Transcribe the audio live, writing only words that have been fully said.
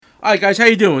All right, guys, how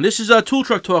you doing? This is Tool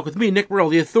Truck Talk with me, Nick Burrell,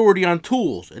 the authority on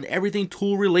tools and everything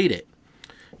tool related.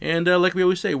 And like we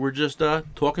always say, we're just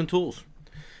talking tools.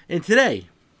 And today,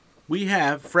 we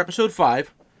have, for episode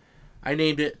 5, I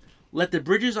named it, Let the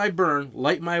Bridges I Burn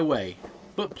Light My Way,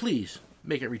 but please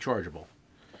make it rechargeable.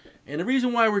 And the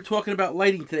reason why we're talking about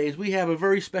lighting today is we have a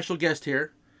very special guest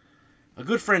here, a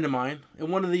good friend of mine, and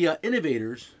one of the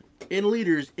innovators and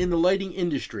leaders in the lighting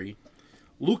industry,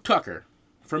 Luke Tucker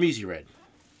from EasyRed.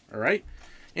 All right?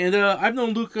 And I've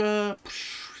known Luke,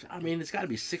 it's got to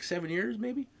be 6-7 years,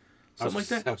 maybe? Something like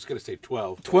that? I was going to say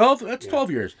 12. 12? That's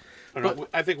 12 years.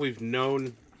 I think we've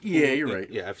known... Yeah, you're right.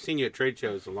 Yeah, I've seen you at trade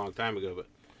shows a long time ago, but...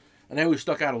 And I always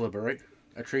stuck out a little bit, right?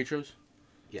 At trade shows?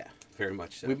 Yeah, very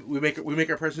much so. We make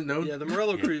our presence known? Yeah, the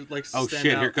Morello crew likes to stand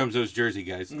out. Here comes those Jersey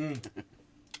guys.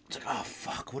 It's like, oh,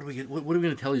 fuck, what are we going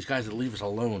to tell these guys to leave us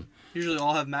alone? Usually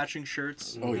all have matching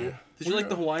shirts. Oh, yeah. Did you like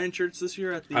the Hawaiian shirts this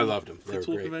year at the I loved them. They the were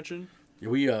tool great. convention?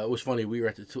 Yeah, it was funny. We were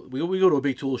at we go to a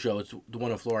big tool show. It's the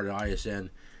one in Florida, ISN,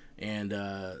 and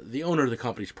the owner of the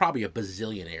company is probably a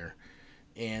bazillionaire.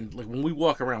 And like when we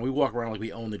walk around like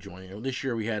we own the joint. You know, this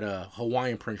year we had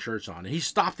Hawaiian print shirts on, and he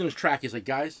stopped in his track. He's like,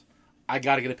 "Guys, I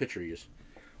got to get a picture of you."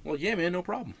 Well, yeah, man, no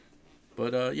problem.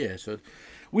 But yeah, so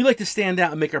we like to stand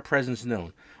out and make our presence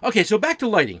known. Okay, so back to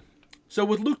lighting. So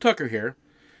with Luke Tucker here,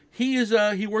 he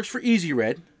works for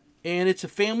EasyRed, and it's a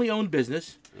family-owned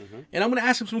business. Mm-hmm. And I'm going to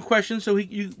ask him some questions so we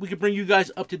can bring you guys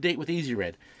up to date with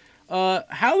EasyRed.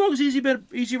 How long has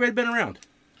EasyRed been around?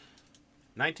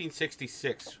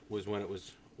 1966 was when it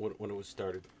was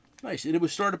started. Nice. And it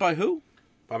was started by who?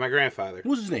 By my grandfather.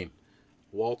 What was his name?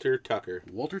 Walter Tucker.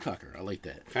 Walter Tucker. I like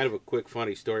that. Kind of a quick,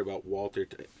 funny story about Walter.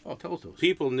 Oh, tell us those.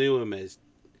 People knew him as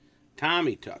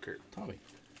Tommy Tucker. Tommy.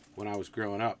 When I was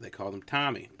growing up, they called him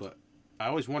Tommy. But I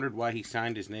always wondered why he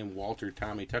signed his name Walter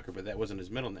Tommy Tucker, but that wasn't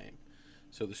his middle name.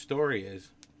 So the story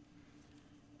is,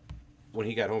 when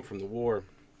he got home from the war,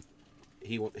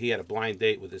 he had a blind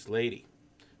date with this lady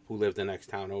who lived the next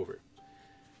town over.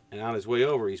 And on his way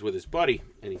over, he's with his buddy,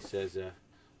 and he says,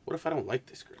 what if I don't like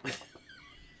this girl?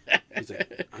 He's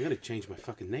like, I'm going to change my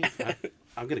fucking name.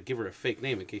 I'm going to give her a fake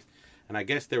name in case. And I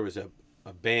guess there was a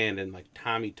band, and like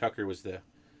Tommy Tucker was the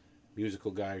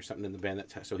musical guy or something in the band.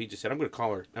 So he just said, I'm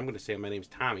going to say my name's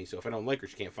Tommy, so if I don't like her,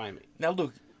 she can't find me. Now,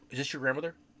 Luke, is this your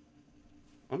grandmother?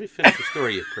 Let me finish the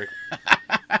story, you prick.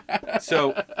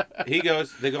 So they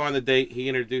go on the date. He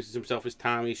introduces himself as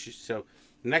Tommy. So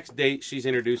next date, she's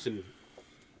introducing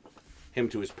him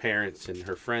to his parents and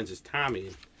her friends as Tommy.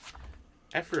 And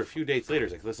after a few dates later,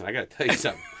 he's like, listen, I got to tell you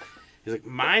something. He's like,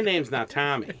 my name's not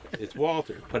Tommy. It's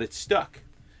Walter, but it's stuck.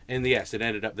 And yes, they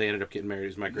ended up getting married. It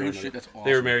was my grandmother. Shit, that's awesome.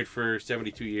 They were married for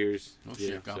 72 years. Oh,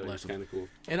 shit, God bless them. Kind of cool.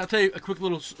 And I'll tell you a quick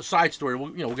little side story.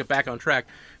 We'll get back on track.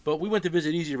 But we went to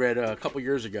visit EasyRed a couple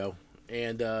years ago,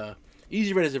 and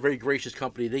EasyRed is a very gracious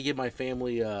company. They give my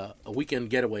family a weekend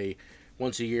getaway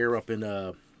once a year up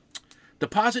in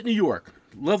Deposit, New York.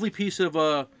 Lovely piece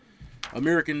of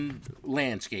American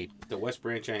landscape. The West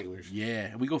Branch Anglers. Yeah,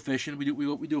 and we go fishing. We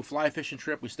do a fly fishing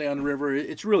trip. We stay on the river.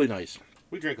 It's really nice.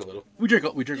 We drink a little. We drink a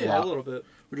lot. A little bit.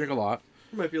 We drink a lot.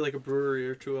 There might be like a brewery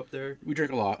or two up there. We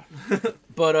drink a lot.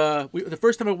 But the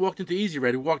first time I walked into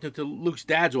EasyRed, we walked into Luke's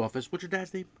dad's office. What's your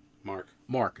dad's name?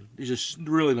 Mark. He's a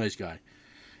really nice guy.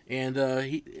 And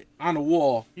he on the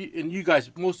wall, and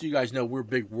most of you guys know we're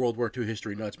big World War II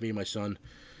history nuts, me and my son.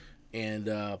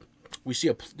 And we see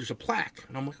there's a plaque.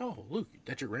 And I'm like, oh, Luke,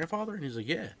 that's your grandfather? And he's like,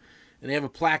 yeah. And they have a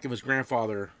plaque of his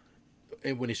grandfather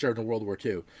when he served in World War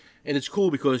II. And it's cool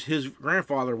because his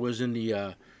grandfather was in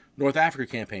the North Africa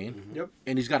campaign. Mm-hmm. Yep.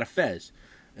 And he's got a fez.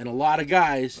 And a lot of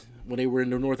guys, when they were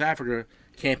in the North Africa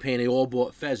campaign, they all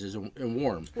bought fezzes and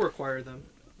wore them. Or acquired them.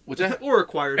 What's that? Or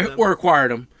acquired them. Or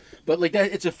acquired them. But like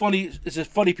that, it's a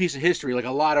funny piece of history. Like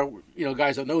a lot of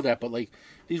guys don't know that, but like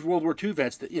these World War II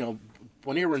vets that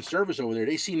when they were in service over there,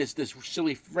 they seen this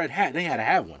silly red hat. They had to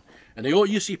have one, and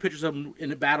you see pictures of them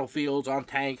in the battlefields on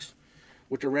tanks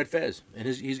with the red fez, and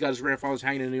he's got his grandfather's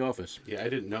hanging in the office. Yeah, I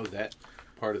didn't know that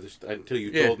part of this until you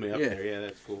told me up there. Yeah,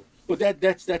 that's cool. But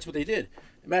that's what they did.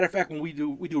 Matter of fact, when we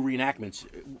do reenactments,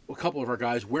 a couple of our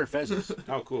guys wear fezzes.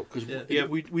 Oh, cool. Because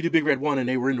we do Big Red 1, and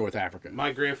they were in North Africa.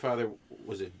 My grandfather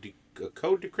was a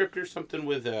code decryptor, something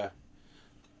with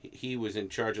he was in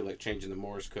charge of like changing the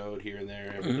Morse code here and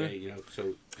there every day.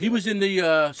 So he was in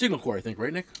the Signal Corps, I think,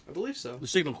 right, Nick? I believe so. The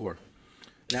Signal Corps.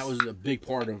 And that was a big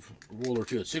part of World War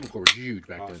II. The Signal Corps was huge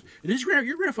back then. And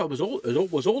your grandfather was older in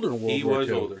World War II. He was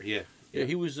older, yeah. Yeah,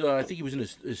 he was. I think he was in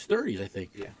his 30s. I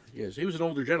think. Yeah. Yes, he was an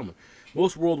older gentleman.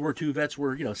 Most World War II vets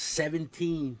were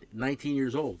 17, 19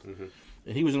 years old,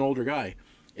 and he was an older guy.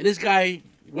 And this guy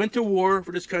went to war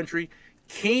for this country,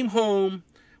 came home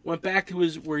went back to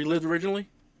where he lived originally,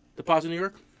 Deposit, New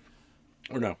York,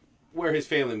 or no? Where his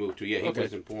family moved to. Yeah, he Okay.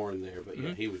 wasn't born there, but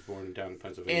yeah, he was born in down in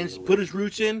Pennsylvania. And put his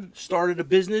roots in, started a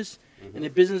business, and the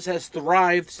business has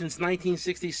thrived since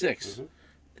 1966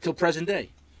 until present day.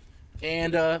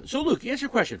 And so, Luke, answer your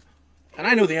question. And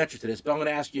I know the answer to this, but I'm going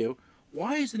to ask you,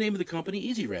 why is the name of the company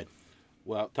Easy Red?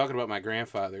 Well, talking about my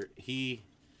grandfather, he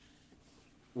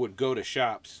would go to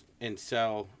shops and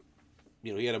sell,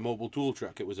 he had a mobile tool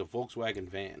truck. It was a Volkswagen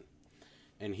van.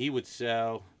 And he would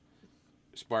sell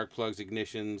spark plugs,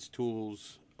 ignitions,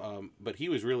 tools, but he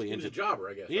was really into... jobber,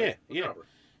 I guess. Yeah, right? yeah. Jobber.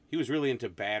 He was really into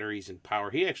batteries and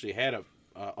power. He actually had a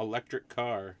electric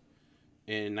car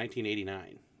in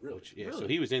 1989. Really? So Really?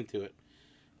 he was into it.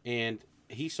 And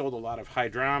he sold a lot of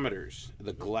hydrometers,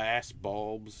 the glass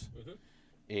bulbs,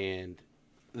 and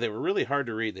they were really hard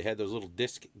to read. They had those little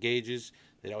disc gauges.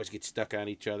 They'd always get stuck on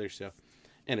each other.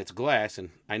 And it's glass,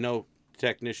 and I know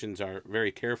technicians are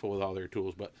very careful with all their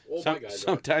tools, but All my guys are.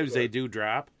 sometimes Go they ahead. do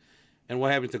drop. And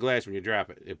what happens to glass when you drop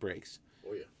it? It breaks.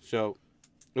 Oh, yeah. So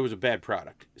it was a bad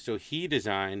product. So he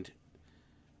designed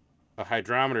a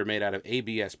hydrometer made out of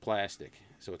ABS plastic.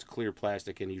 So it's clear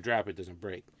plastic, and you drop it, doesn't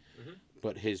break.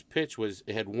 But his pitch was,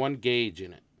 it had one gauge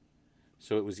in it.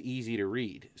 So it was easy to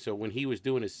read. So when he was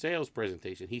doing his sales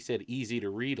presentation, he said easy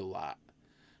to read a lot.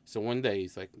 So one day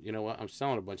he's like, you know what, I'm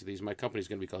selling a bunch of these. My company's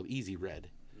going to be called Easy Red.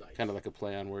 Nice. Kind of like a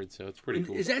play on words. So it's pretty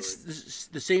cool. Is that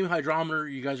the same hydrometer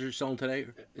you guys are selling today?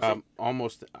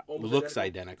 Almost looks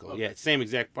identical. Okay. Yeah, same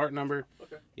exact part number.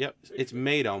 Okay. Yep, it's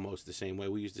made almost the same way.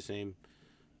 We use the same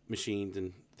machines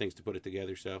and things to put it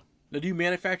together. So Now, do you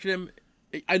manufacture them?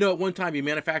 I know at one time you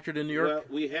manufactured in New York. well,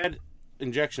 we had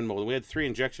injection molding. We had 3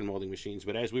 injection molding machines,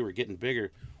 but as we were getting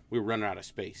bigger, we were running out of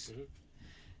space.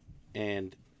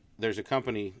 And there's a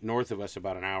company north of us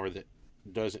about an hour that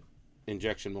does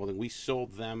injection molding. We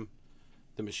sold them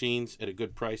the machines at a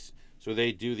good price. So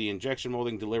they do the injection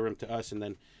molding, deliver them to us, and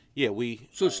then, we...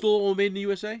 So it's still all made in the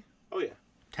USA? Oh, yeah.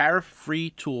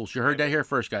 Tariff-free tools. You heard that here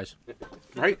first, guys.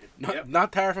 Right? Yep.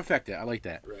 Not tariff affected. I like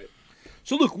that. Right.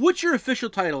 So, Luke, what's your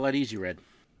official title at Easy Red?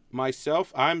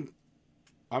 Myself, I'm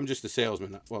just a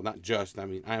salesman. Well, not just. I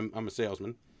mean, I'm a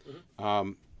salesman.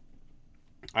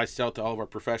 I sell to all of our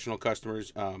professional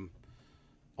customers,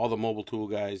 all the mobile tool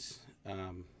guys.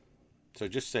 So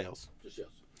just sales.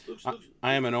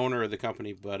 I am an owner of the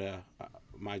company, but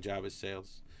my job is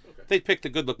sales. Okay. They pick the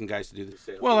good-looking guys to do the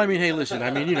sales. Well, I mean, hey, listen.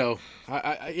 I mean,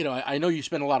 I know you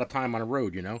spend a lot of time on the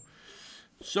road,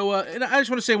 So, and I just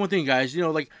want to say one thing, guys.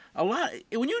 Like a lot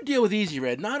when you deal with Easy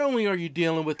Red, not only are you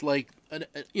dealing with like an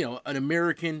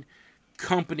American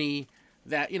company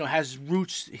that has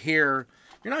roots here.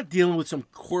 You're not dealing with some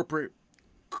corporate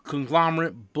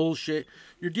conglomerate bullshit.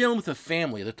 You're dealing with a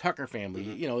family, the Tucker family.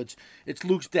 It's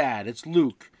Luke's dad. It's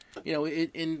Luke.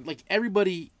 And like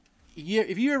everybody.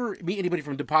 If you ever meet anybody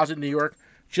from Deposit, New York,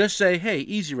 just say, "Hey,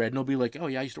 Easy Red," and they'll be like, "Oh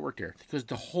yeah, I used to work there," because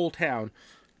the whole town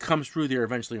comes through there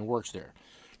eventually and works there.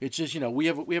 It's just we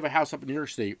have a house up in New York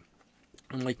State,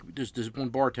 and like there's one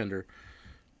bartender,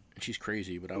 and she's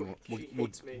crazy, but I don't.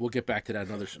 We'll get back to that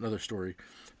another story.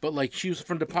 But like she was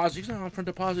from Deposit. She's like, "Oh, I'm from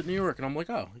Deposit, New York," and I'm like,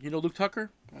 "Oh, you know Luke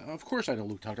Tucker? Of course I know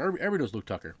Luke Tucker. Everybody knows Luke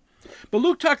Tucker." But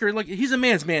Luke Tucker, like he's a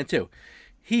man's man too.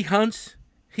 He hunts,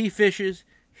 he fishes,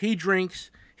 he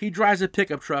drinks, he drives a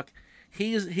pickup truck.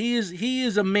 He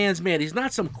is a man's man. He's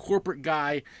not some corporate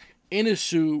guy in a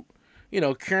suit,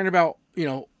 caring about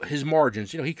his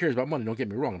margins. He cares about money. Don't get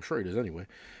me wrong. I'm sure he does anyway.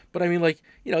 But I mean, like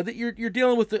you're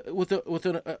dealing with a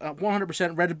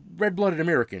 100% red-blooded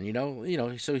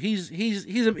American. So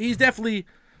he's definitely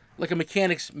like a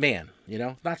mechanic's man.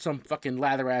 Not some fucking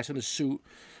lather ass in a suit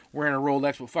wearing a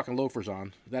Rolex with fucking loafers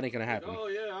on. That ain't gonna happen. Oh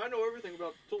yeah, I know everything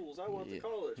about tools. I went to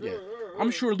college. Yeah.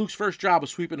 I'm sure Luke's first job was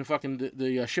sweeping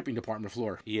the shipping department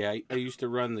floor. Yeah, I used to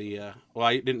run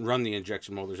I didn't run the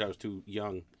injection molders. I was too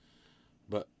young.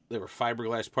 But they were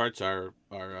fiberglass parts. Our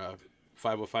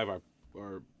 505,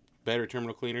 our battery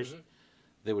terminal cleaners,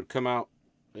 they would come out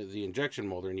the injection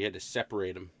molder, and you had to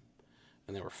separate them.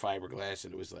 And they were fiberglass,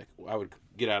 and it was like, I would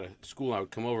get out of school, and I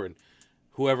would come over, and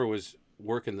whoever was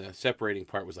working the separating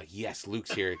part was like, "Yes,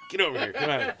 Luke's here. Get over here.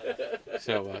 Come on."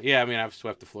 So, I mean, I've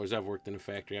swept the floors. I've worked in a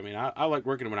factory. I mean, I liked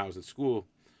working when I was in school.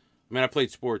 I mean, I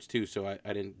played sports, too, so I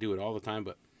didn't do it all the time.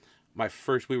 But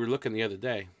we were looking the other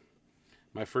day.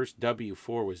 My first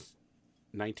W-4 was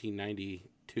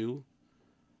 1992,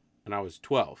 and I was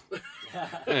 12.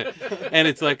 And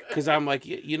it's like, because I'm like,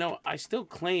 I still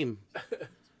claim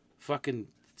fucking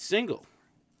single.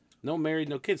 No married,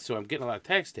 no kids, so I'm getting a lot of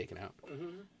tax taken out.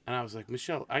 And I was like,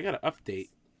 Michelle, I got to update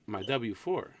my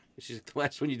W-4. She's like, the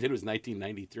last one you did was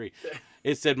 1993.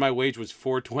 It said my wage was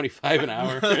 $4.25 an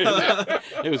hour.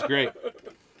 It was great.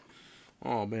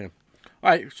 Oh man. All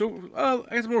right, so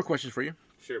I got some more questions for you.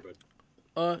 Sure,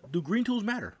 bud. Do green tools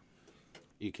matter?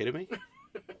 You kidding me?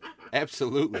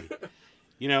 Absolutely.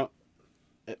 You know,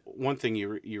 one thing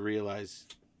you realize,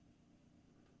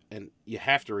 and you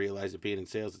have to realize it being in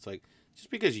sales, it's like,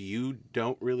 just because you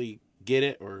don't really get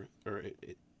it or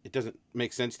it doesn't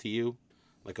make sense to you,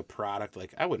 like a product,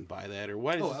 like I wouldn't buy that, or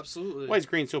Absolutely. why is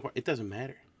green so important? It doesn't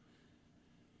matter.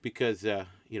 Because,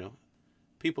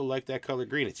 people like that color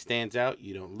green. It stands out.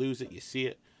 You don't lose it. You see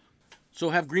it.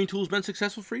 So have green tools been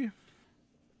successful for you?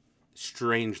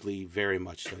 Strangely, very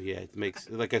much so. Yeah, it makes,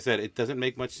 like I said, it doesn't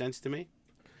make much sense to me.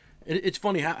 It's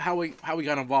funny how we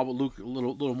got involved with Luke a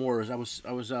little more. Is I was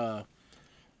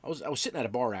sitting at a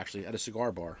bar, actually, at a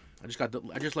cigar bar. I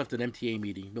just left an MTA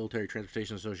meeting, Military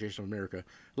Transportation Association of America.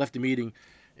 Left the meeting,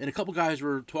 and a couple guys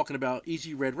were talking about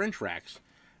Easy Red wrench racks.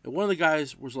 And one of the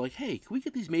guys was like, "Hey, can we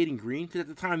get these made in green?" Because at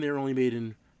the time they were only made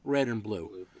in red and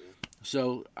blue.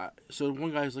 So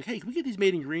one guy was like, "Hey, can we get these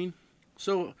made in green?"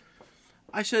 So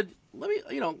I said, "Let me,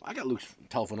 I got Luke's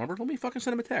telephone number. Let me fucking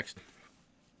send him a text."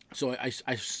 So I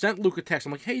sent Luke a text.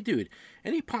 I'm like, "Hey, dude,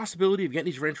 any possibility of getting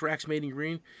these wrench racks made in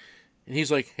green?" And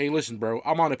he's like, "Hey, listen, bro,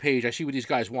 I'm on a page. I see what these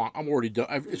guys want. I'm already done.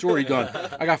 It's already done.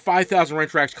 I got 5,000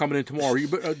 wrench racks coming in tomorrow.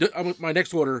 My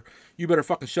next order, you better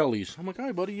fucking sell these." I'm like, "All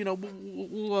right, buddy.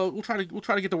 We'll try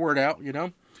to get the word out.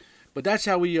 But that's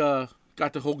how we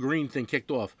got the whole green thing kicked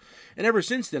off. And ever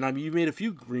since then, I mean, you made a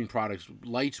few green products.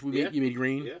 Lights, you made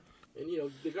green. Yeah.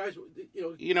 And the guys,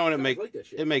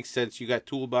 and it makes sense. You got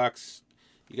toolbox.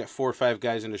 You got 4 or 5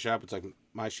 guys in the shop. It's like,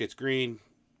 my shit's green.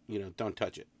 Don't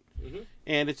touch it. Mm-hmm.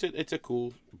 And it's a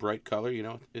cool, bright color.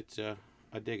 It's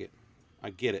I dig it. I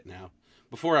get it now.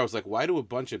 Before I was like, why do a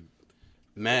bunch of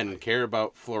men care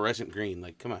about fluorescent green?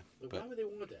 Like, come on. Why would they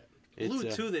want that?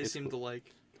 Blue too. They seem to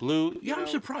like. Blue. Yeah, I'm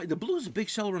surprised. The blue is a big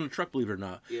seller on the truck, believe it or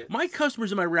not. Yeah. My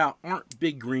customers in my route aren't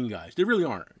big green guys. They really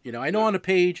aren't. I know on the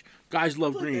page, guys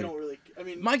love green. They don't really. I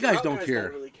mean, My guys don't care.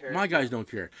 Don't really care. My guys don't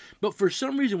care. But for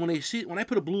some reason, when I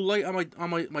put a blue light on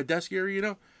my desk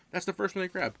area, that's the first one they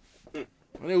grab.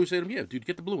 And they always say to me, "Yeah, dude,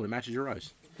 get the blue one. It matches your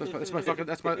eyes." That's my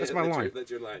line.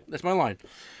 That's your line. That's my line.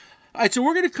 All right, so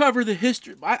we're going to cover the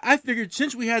history. I figured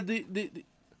since we had the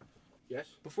yes.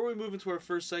 Before we move into our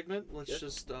first segment, let's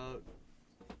just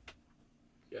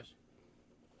Yes.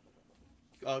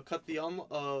 Cut the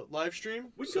live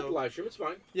stream. We can cut the live stream. It's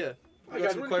fine. Yeah. I Guys,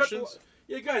 got some questions.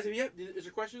 Yeah, guys, is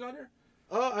there questions on there?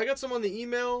 I got some on the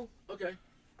email. Okay.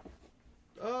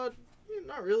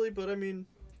 Not really, but I mean,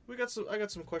 I got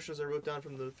some questions I wrote down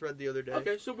from the thread the other day.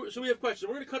 Okay, so we have questions.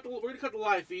 We're gonna cut the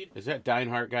live feed. Is that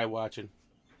Deinhardt guy watching?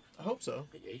 I hope so.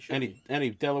 Yeah, he should be. Any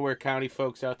Delaware County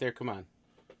folks out there? Come on.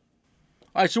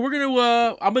 All right, so we're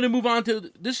gonna. I'm gonna move on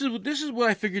to this is what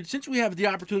I figured. Since we have the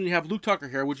opportunity to have Luke Tucker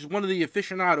here, which is one of the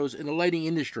aficionados in the lighting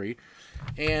industry,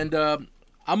 and we're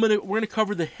gonna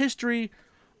cover the history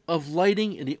of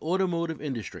lighting in the automotive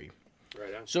industry.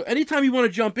 Right on. So anytime you want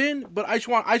to jump in, but I just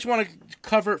want to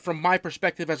cover it from my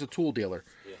perspective as a tool dealer.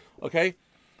 Yeah. Okay,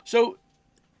 so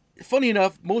funny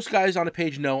enough, most guys on the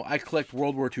page know I collect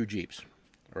World War II Jeeps.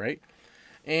 All right,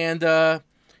 and a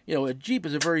Jeep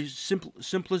is a very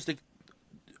simplistic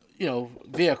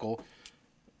vehicle,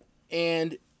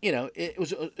 and it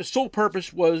was its sole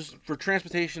purpose was for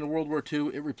transportation in World War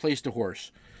II. It replaced a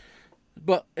horse.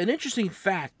 But an interesting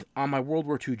fact on my World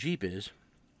War II Jeep is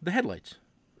the headlights.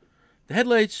 The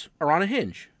headlights are on a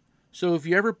hinge, so if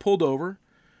you ever pulled over,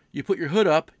 you put your hood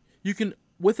up, you can,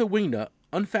 with a wing nut,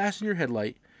 unfasten your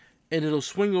headlight, and it'll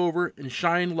swing over and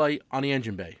shine light on the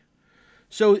engine bay.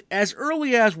 So as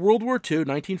early as World War II,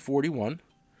 1941,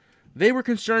 they were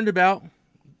concerned about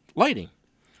lighting.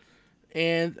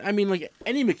 And I mean, like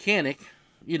any mechanic,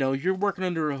 you're working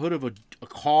under a hood of a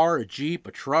car, a Jeep,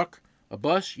 a truck, a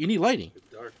bus, you need lighting.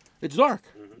 It's dark.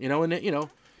 Mm-hmm. And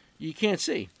you can't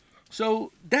see.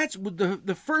 So that's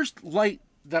the first light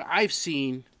that I've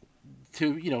seen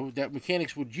that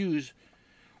mechanics would use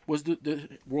was the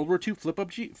World War II flip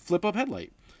up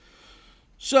headlight.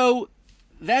 So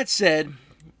that said,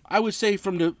 I would say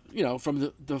from the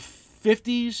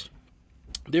 50s,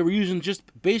 they were using just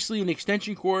basically an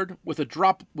extension cord with a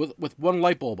drop with one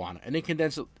light bulb on it, an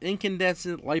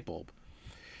incandescent light bulb.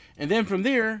 And then from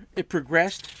there, it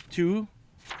progressed to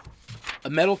a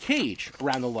metal cage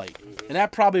around the light. Mm-hmm. And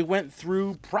that probably went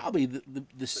through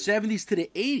the 70s to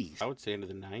the 80s. I would say into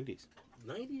the 90s.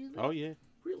 90s? Oh, yeah.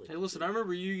 Really? Really? Hey, listen, I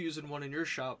remember you using one in your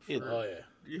shop. For, Yeah. Oh yeah.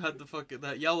 You had the fucking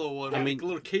that yellow one. I with mean- a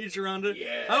little cage around it.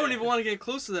 Yeah. I wouldn't even want to get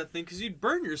close to that thing because you'd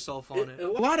burn yourself on it. A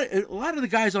lot of the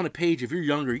guys on the page, if you're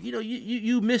younger,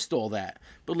 you missed all that.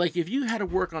 But like if you had to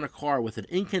work on a car with an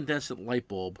incandescent light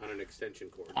bulb On an extension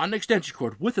cord. on an extension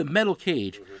cord with a metal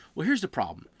cage, well, here's the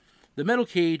problem: the metal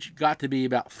cage got to be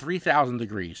about 3,000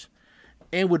 degrees,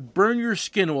 and would burn your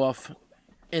skin off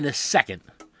in a second.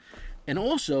 And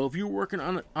also, if you were working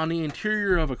on the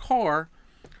interior of a car,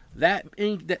 that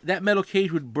metal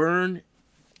cage would burn.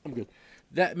 I'm good.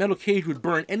 That metal cage would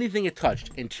burn anything it touched.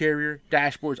 Interior,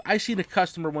 dashboards. I seen a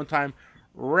customer one time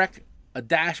wreck a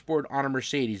dashboard on a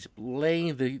Mercedes,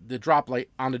 laying the drop light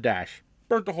on the dash.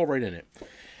 Burnt the hole right in it.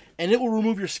 And it will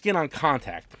remove your skin on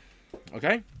contact.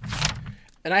 Okay?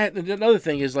 And another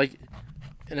thing is like,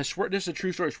 and I swear, this is a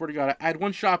true story, I swear to God, I had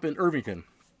one shop in Irvington.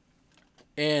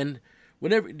 And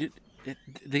whenever,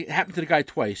 it happened to the guy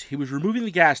twice. He was removing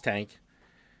the gas tank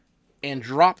and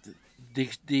dropped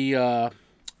the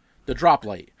drop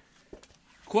light.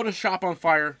 Caught a shop on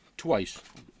fire twice.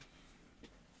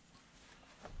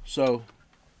 So,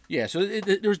 yeah, so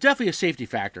there's definitely a safety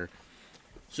factor.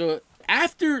 So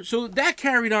that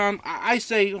carried on. I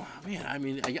say, oh, man, I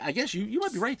mean, I guess you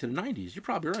might be right to the 90s. You're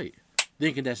probably right. The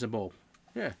incandescent bulb.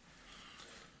 Yeah.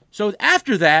 So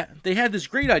after that, they had this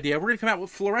great idea. We're going to come out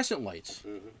with fluorescent lights.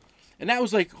 Mm-hmm. And that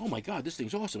was like, oh my God, this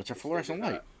thing's awesome. It's a fluorescent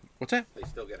light. What's that? They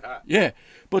still get hot. Yeah,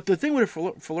 but the thing with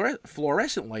a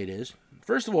fluorescent light is,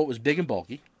 first of all, it was big and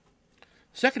bulky.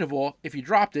 Second of all, if you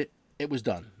dropped it, it was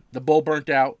done. The bulb burnt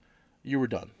out, you were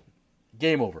done.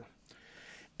 Game over.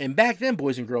 And back then,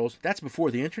 boys and girls, that's before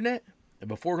the internet and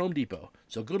before Home Depot.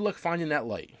 So good luck finding that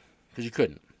light, because you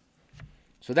couldn't.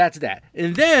 So that's that.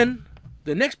 And then,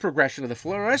 the next progression of the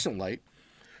fluorescent light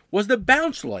was the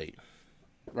bounce light,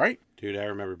 right? Dude, I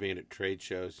remember being at trade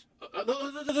shows.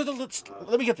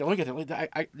 Let me get there.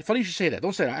 Funny you should say that.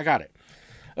 Don't say that. I got it.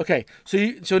 Okay,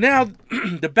 so now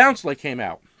the bounce light came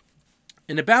out,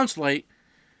 and the bounce light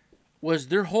was,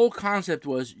 their whole concept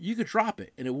was you could drop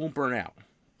it and it won't burn out.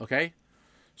 Okay,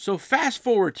 so fast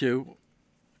forward to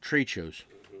trade shows.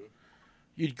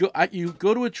 You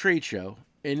go to a trade show,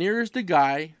 and there's the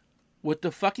guy with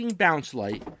the fucking bounce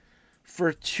light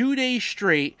for 2 days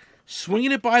straight,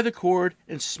 swinging it by the cord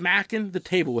and smacking the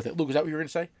table with it. Luke, is that what you were going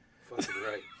to say? Fucking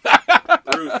right.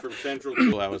 Bruce from Central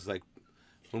Tool. I was like,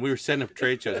 when we were setting up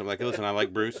trade shows, I'm like, listen, I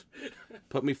like Bruce.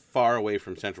 Put me far away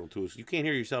from Central Tools. You can't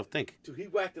hear yourself think. Dude, he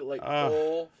whacked it like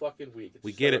all fucking week. It's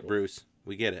We get it, terrible. Bruce.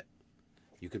 We get it.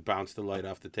 You could bounce the light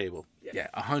off the table. Yeah,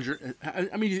 100.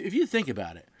 I mean, if you think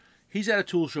about it, he's at a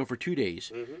tool show for 2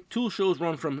 days. Mm-hmm. Tool shows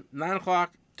run from 9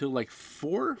 o'clock to like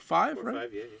 4, 5, right?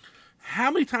 5, yeah.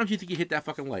 How many times do you think you hit that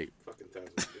fucking light? Fucking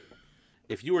thousands.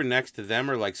 If you were next to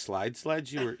them or like slide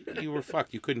sleds, you were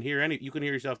fucked. You couldn't hear you couldn't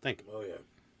hear yourself think. Oh yeah.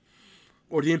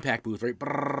 Or the impact booth, right?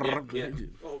 Yeah.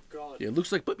 Oh God. Yeah, it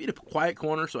looks like put me in a quiet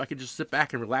corner so I can just sit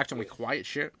back and relax on my quiet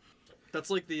shit.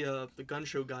 That's like the gun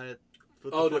show guy at.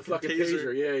 With Oh, the fucking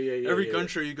taser. Yeah. Every yeah. gun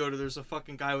show you go to, there's a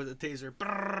fucking guy with a taser.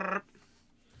 Brrr.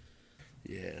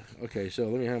 Yeah. Okay,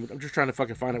 so I'm just trying to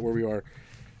fucking find out where we are.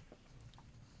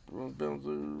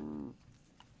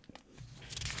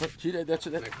 See, that's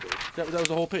it. That was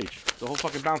the whole page. The whole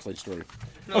fucking bounce light story.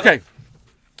 No. Okay.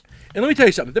 And let me tell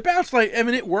you something. The bounce light, I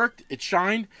mean, it worked. It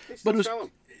shined. But it was, sell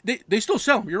 'em. they still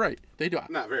sell them. You're right. They do.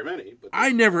 Not very many, but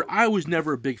I was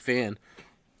never a big fan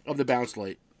of the bounce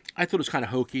light. I thought it was kind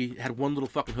of hokey. It had one little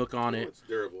fucking hook on it. it's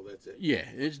durable. That's it. Yeah,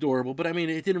 it's durable, but I mean,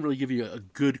 it didn't really give you a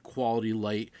good quality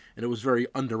light, and it was very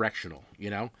undirectional, you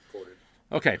know? Quartered.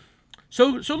 Okay, so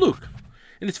Luke,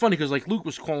 and it's funny because like Luke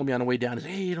was calling me on the way down.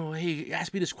 He's hey,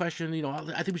 ask me this question.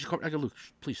 I think we should cover. I go, Luke,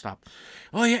 please stop.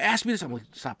 Oh yeah, ask me this. I'm like,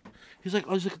 stop. He's like,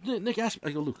 Nick, ask me.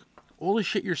 I go, Luke, all this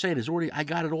shit you're saying is already. I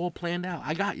got it all planned out.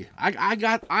 I got you. I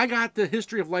got the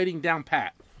history of lighting down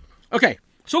pat. Okay,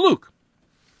 so Luke,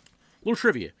 little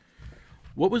trivia.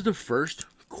 What was the first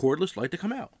cordless light to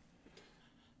come out?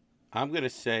 I'm gonna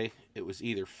say it was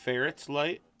either Ferret's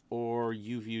light or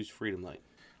UV's Freedom light.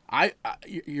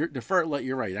 The ferret light.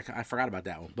 You're right. I forgot about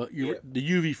that one. But the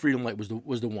UV Freedom light was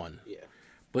the one. Yeah.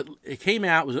 But it came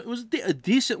out. It was a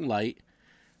decent light.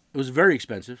 It was very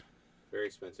expensive. Very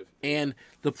expensive. And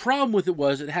the problem with it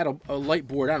was it had a light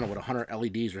board. I don't know what 100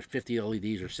 LEDs or 50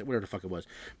 LEDs or whatever the fuck it was.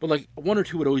 But like one or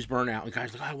two would always burn out. And the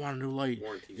guy's like, I want a new light.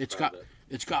 Warranty's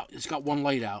It's got one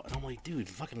light out. And I'm like, dude,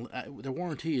 fucking the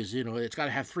warranty is it's got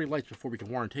to have 3 lights before we can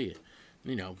warranty it.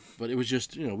 But it was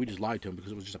just we just lied to him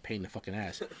because it was just a pain in the fucking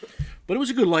ass. But it was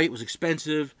a good light. It was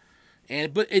expensive,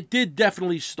 but it did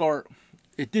definitely start.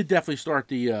 It did definitely start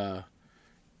the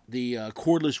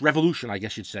cordless revolution, I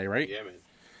guess you'd say, right? Yeah, man.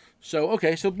 So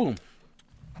okay, so boom.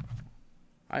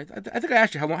 I think I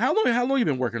asked you how long you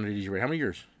been working at Easy Red? How many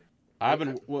years? I've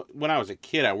been when I was a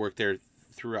kid. I worked there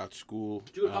throughout school.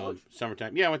 Did you go to college?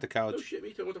 Summertime. Yeah, I went to college. Oh shit,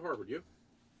 me too. I went to Harvard. You?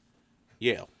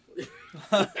 Yale.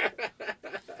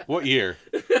 What year?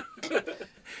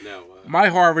 No. My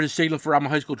Harvard is signal for I'm a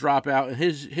high school dropout, and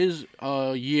his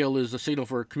Yale is a signal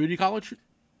for community college.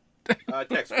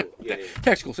 Tech school. Yeah.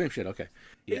 Tech school, same shit. Okay.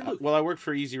 Yeah. Well, I worked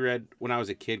for Easy Red when I was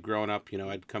a kid growing up. You know,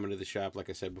 I'd come into the shop, like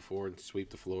I said before, and sweep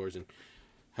the floors and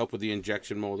help with the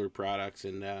injection molder products.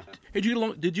 And Hey, did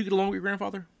you get along with your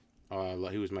grandfather?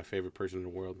 he was my favorite person in the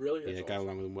world. Really? Yeah, That's got awesome.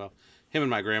 along with him well. Him and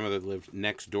my grandmother lived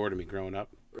next door to me growing up.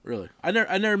 Really? I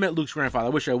never met Luke's grandfather. I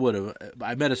wish I would have.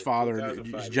 I met his father. He's a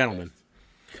 2005, gentleman.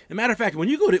 As a matter of fact, when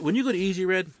you go to Easy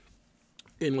Red,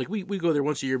 and like we go there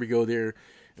once a year, we go there,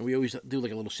 and we always do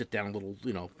like a little sit down,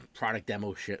 little product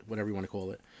demo shit, whatever you want to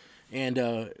call it.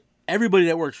 And everybody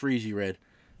that works for Easy Red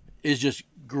is just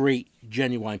great,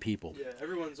 genuine people. Yeah,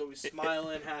 everyone's always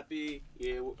smiling, happy.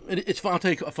 Yeah. It's fun. I'll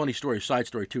tell you a funny story, side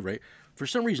story too, right? For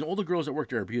some reason, all the girls that work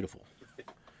there are beautiful.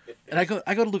 And I go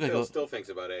to Luke. I Phil go. still thinks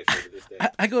about Ashley to this day.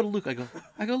 I go to Luke. I go,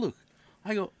 Luke.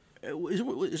 I go.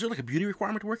 Is there like a beauty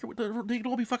requirement to work here? They can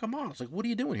all be fucking models. Like, what are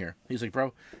you doing here? He's like,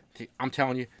 bro, I'm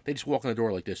telling you, they just walk in the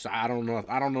door like this. I don't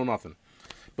know nothing.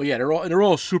 But yeah, they're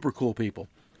all super cool people.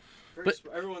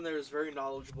 Everyone there is very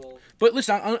knowledgeable. But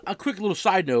listen, a quick little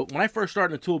side note. When I first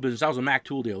started in the tool business, I was a Mac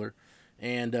tool dealer.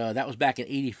 And that was back in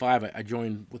 '85. I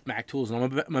joined with Mac Tools,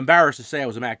 and I'm embarrassed to say I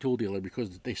was a Mac tool dealer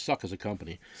because they suck as a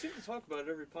company. You seem to talk about it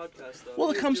every podcast, though. Well,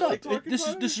 it comes up. This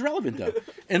is relevant though.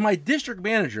 And my district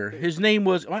manager, his name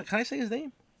was. Can I say his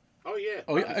name? Oh yeah.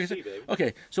 Oh yeah. Bobby C, baby.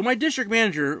 Okay, so my district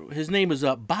manager, his name is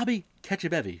Bobby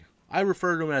Ketchabevi. I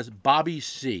refer to him as Bobby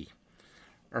C.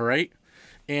 All right,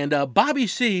 and Bobby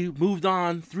C moved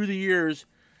on through the years,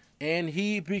 and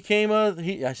he became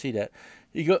I see that.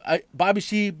 Bobby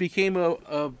C became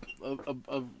an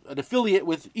affiliate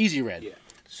with Easy Red. Yeah.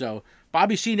 So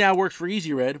Bobby C now works for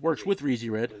Easy Red, works with Easy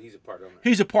Red. He's a part owner.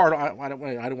 He's a part. I don't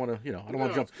want to. I don't want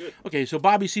to jump. it's good. Okay, so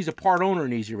Bobby C's a part owner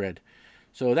in Easy Red.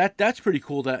 So that's pretty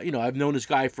cool. That I've known this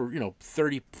guy for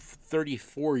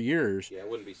 34 years. Yeah, I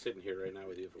wouldn't be sitting here right now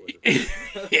with you if it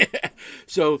wasn't. Yeah.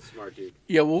 So Smart dude.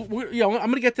 yeah, well, I'm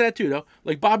gonna get to that too, though.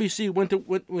 Like Bobby C when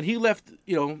he left,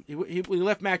 when he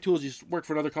left Mac Tools, he worked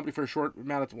for another company for a short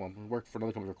amount of time. Well, worked for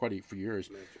another company for few years.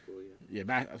 Magical, yeah.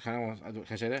 Yeah, can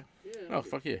I say that? Yeah. Oh,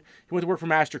 fuck yeah. He went to work for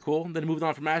Mastercool, and then moved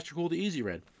on from Mastercool to Easy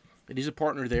Red. And he's a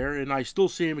partner there, and I still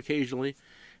see him occasionally.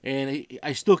 And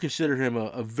I still consider him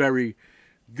a very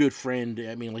good friend.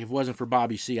 I mean, like, if it wasn't for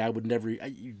Bobby C, I would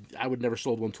never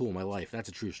sold one tool in my life. That's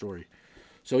a true story.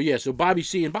 So, yeah, so Bobby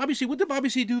C. And Bobby C, what did Bobby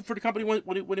C do for the company when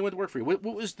he went to work for you? What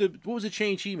was the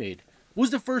change he made? What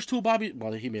was the first tool Bobby...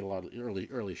 Well, he made a lot of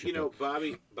early shit. You know,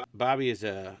 Bobby is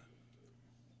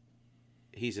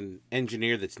he's an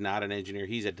engineer that's not an engineer.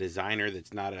 He's a designer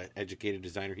that's not an educated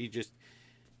designer. He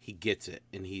gets it,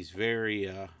 and he's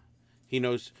very he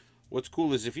knows. What's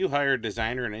cool is if you hire a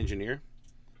designer and engineer,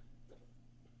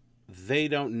 they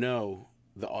don't know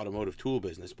the automotive tool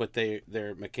business, but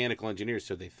they're mechanical engineers,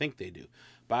 so they think they do.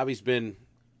 Bobby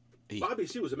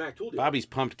C was a Mac tool dealer. Bobby's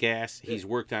pumped gas. He's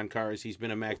worked on cars. He's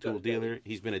been a Mac tool dealer.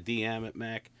 He's been a DM at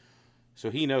Mac. So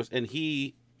he knows, and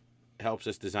he helps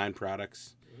us design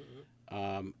products,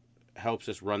 helps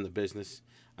us run the business.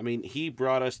 I mean, he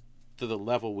brought us to the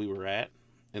level we were at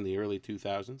in the early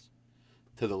 2000s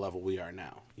to the level we are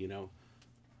now,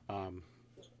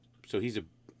 So he's a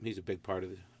big part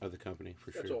of the company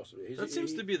for sure. That's awesome. That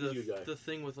seems to be he's a good guy. the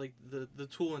thing with like the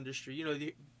tool industry.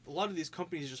 A lot of these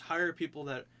companies just hire people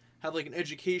that have like an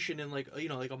education and like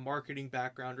like a marketing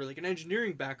background or like an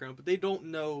engineering background, but they don't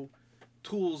know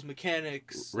tools,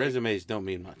 mechanics. Resumes don't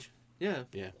mean much. Yeah.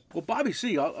 Well, Bobby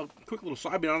C, a quick little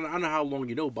side. I mean, I don't know how long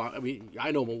you know Bob. I mean,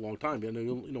 I know him a long time. But I know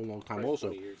you know him a long time also.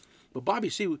 20 years. But Bobby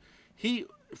C, he,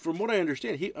 from what I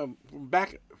understand, he from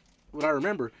back what I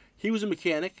remember, he was a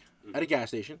mechanic at a gas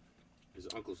station. His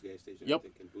uncle's gas station. Yep. I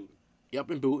think, in Boonton.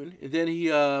 Yep, in Boonton. And then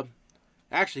he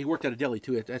actually he worked at a deli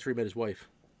too. That's where he met his wife.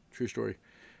 True story.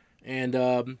 And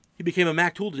he became a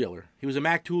Mac tool dealer. He was a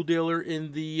Mac tool dealer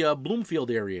in the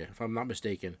Bloomfield area, if I'm not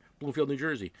mistaken, Bloomfield, New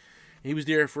Jersey. And he was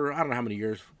there for I don't know how many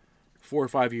years, 4 or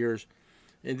 5 years.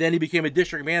 And then he became a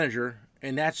district manager,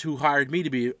 and that's who hired me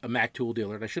to be a Mac tool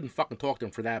dealer. And I shouldn't fucking talk to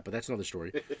him for that, but that's another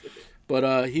story.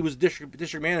 But he was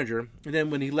district manager, and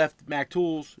then when he left Mac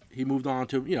Tools, he moved on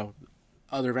to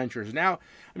other ventures. Now,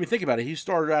 I mean, think about it. He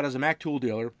started out as a Mac tool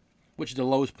dealer, which is the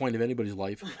lowest point of anybody's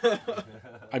life.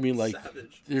 I mean, like,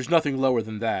 Savage. there's nothing lower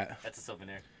than that. That's a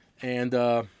souvenir. And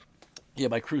yeah,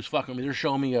 my crew's fucking me. They're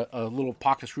showing me a little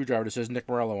pocket screwdriver that says Nick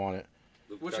Morello on it.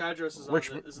 Which address is on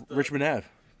Richmond, it? Is it the Richmond Ave.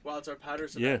 Wow, it's our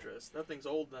Patterson Yeah. address. That thing's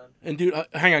old then. And dude,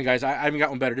 hang on, guys. I haven't got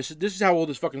one better. This is how old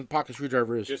this fucking pocket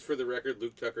screwdriver is. Just for the record,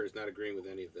 Luke Tucker is not agreeing with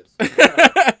any of this.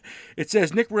 It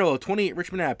says Nick Murillo, 28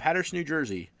 Richmond Ave, Patterson, New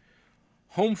Jersey.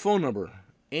 Home phone number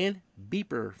and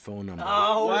beeper phone number.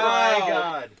 Oh my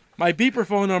God. My beeper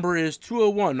phone number is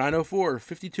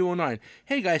 201-904-5209.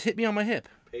 Hey guys, hit me on my hip.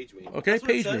 Page me. Okay, That's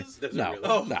what it page me. says? Doesn't No, really.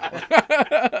 Oh. no.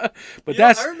 But Yeah,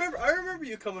 that's I remember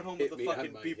you coming home with Hit a me on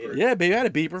fucking my beeper. head. yeah, baby. I had a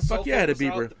beeper. Cell Fuck yeah, I had a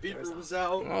phone was beeper. out, the beeper was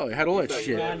out. Oh, I had all that Like,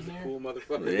 shit. yeah, cool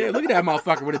motherfucker. Yeah, look at that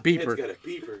motherfucker with a It's beeper. got a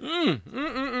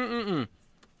beeper.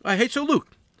 Hey, so Luke,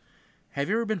 have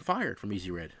you ever been fired from Easy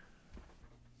Red?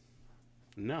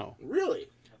 No. Really?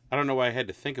 I don't know why I had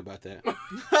to think about that.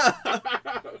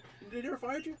 They never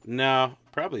fired you? No,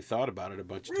 probably thought about it a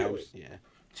bunch of Really? times. Yeah.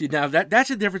 See, now that's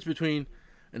the difference between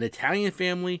an Italian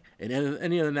family and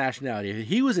any other nationality. If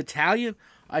he was Italian,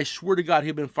 I swear to God,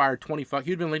 he'd been fired 25.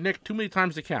 He'd been like, Nick, too many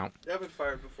times to count. I've been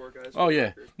fired before, guys. Oh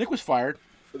yeah, Nick was fired.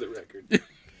 For the record.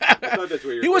 I thought that's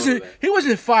where you were He going wasn't. with that. He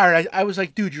wasn't fired. I was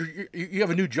like, dude, you have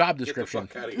a new job Get the description.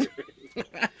 fuck out of here.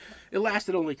 It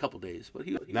lasted only a couple days, but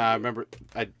he. Nah, I remember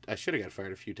I should have got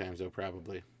fired a few times though,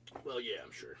 probably. Well, yeah,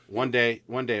 I'm sure. One day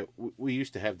we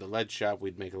used to have the lead shop.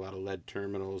 We'd make a lot of lead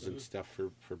terminals and stuff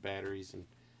for batteries and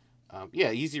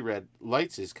yeah, Easy Red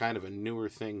lights is kind of a newer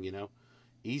thing, you know.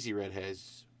 Easy Red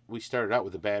we started out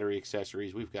with the battery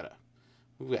accessories. We've got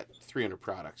 300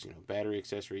 products, you know, battery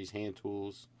accessories, hand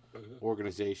tools,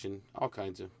 organization, all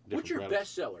kinds of different What's your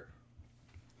products. bestseller?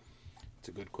 It's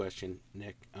a good question,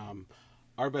 Nick.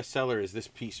 Our bestseller is this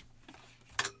piece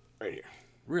right here.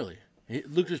 Really?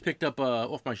 Luke just picked up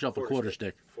off my shelf a quarter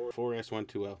stick.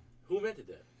 4S12L. Who invented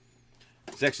that?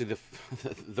 It's actually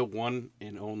the one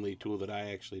and only tool that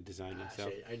I actually designed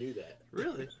myself. I knew that.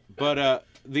 Really? But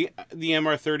the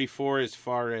MR34 as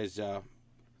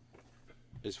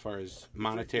far as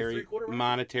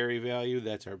monetary value,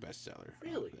 that's our bestseller.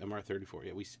 Really? MR34.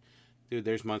 Yeah, dude,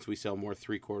 there's months we sell more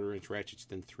 3/4 inch ratchets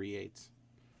than 3/8.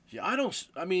 Yeah, I don't.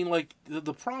 I mean, like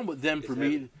the problem with them for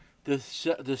heavy. me, the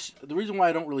reason why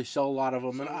I don't really sell a lot of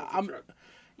them, and I'm. Truck.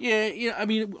 Yeah. I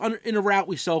mean, in a route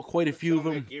we sell quite a few of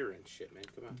Sell them. that gear and shit, man.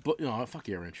 Come on. But fuck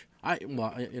your inch. I don't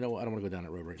want to go down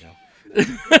that road right now.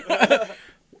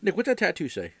 Nick, what's that tattoo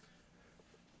say?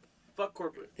 Fuck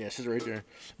corporate. Yeah, it says right there.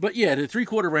 But yeah, the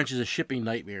 3/4 wrench is a shipping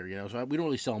nightmare. So we don't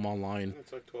really sell them online,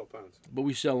 It's like 12 pounds. but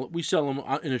we sell them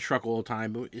in a truck all the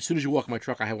time. But as soon as you walk in my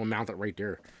truck, I have one mounted right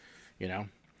there.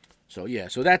 So yeah,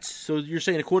 so you're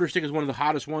saying a quarter stick is one of the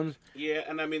hottest ones? Yeah,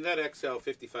 and I mean that XL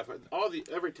 5500.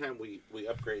 Every time we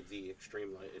upgrade the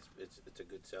Extreme Light, it's a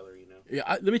good seller, you know. Yeah,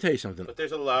 let me tell you something. But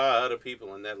there's a lot of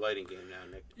people in that lighting game now,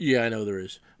 Nick. Yeah, I know there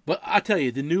is. But I tell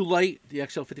you, the new light, the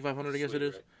XL 5500, I guess it Sweet,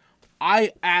 is. right?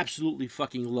 I absolutely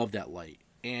fucking love that light,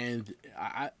 and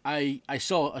I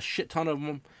saw a shit ton of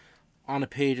them on a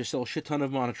page. I saw a shit ton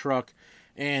of them on a truck,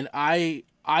 and I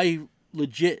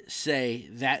legit say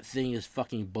that thing is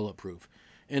fucking bulletproof.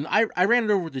 And I ran it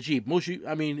over with the Jeep. Most of you,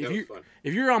 I mean, That was fun.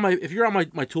 if you're on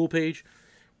my tool page,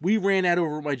 we ran that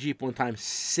over with my Jeep one time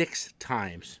 6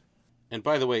 times. And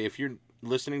by the way, if you're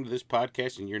listening to this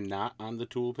podcast and you're not on the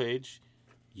tool page,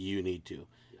 you need to.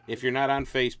 If you're not on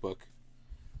Facebook,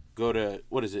 go to,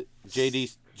 what is it,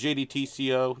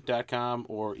 jdtco.com,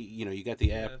 or, you got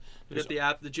the app. You got the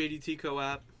app, the JDT Co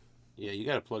app. Yeah, you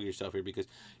got to plug yourself here because,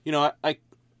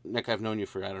 Nick, I've known you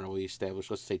for, I don't know, we established,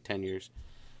 let's say 10 years.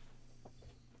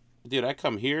 Dude, I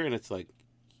come here and it's like,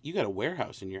 you got a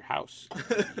warehouse in your house.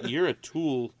 You're a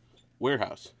tool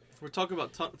warehouse. We're talking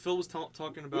about Phil was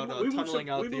talking about We moved tunneling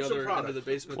some- out we the moved some other end of product. the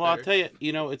basement. Well, I'll there. tell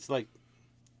you, it's like,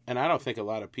 and I don't think a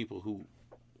lot of people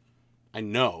I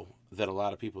know that a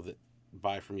lot of people that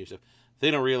buy from you stuff,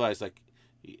 they don't realize, like,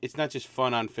 it's not just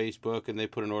fun on Facebook and they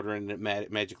put an order in and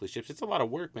it magically ships. It's a lot of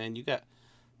work, man. You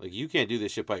can't do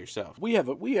this shit by yourself. I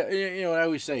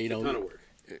always say, A ton of work.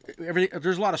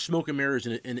 there's a lot of smoke and mirrors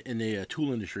in the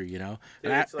tool industry, Dude, And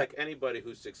it's like anybody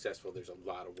who's successful, there's a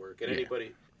lot of work. And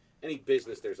any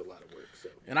business, there's a lot of work. So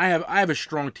and I have a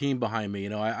strong team behind me.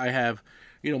 I have,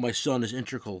 my son is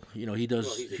integral. He does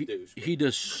Well, he's a douche, he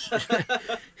does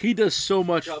he does so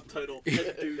much. Job title.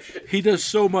 Head douche. He does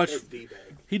so much. that's D-bag.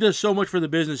 He does so much for the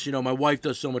business. My wife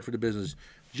does so much for the business.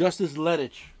 Justice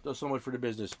Ledich does so much for the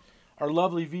business. Our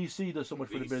lovely VC does so much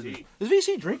for the business. Is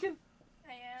VC drinking?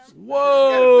 I am. You got a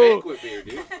Whoa! banquet beer,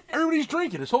 dude. Everybody's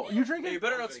drinking. You Hey, drinking? you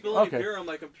better not spill any Okay. beer on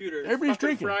my computer. Everybody's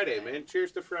Fucking drinking. Friday, man.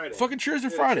 Cheers to Friday. Fucking cheers to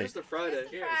Yeah, Friday. Cheers to Friday.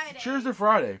 Friday. Cheers to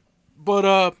Friday.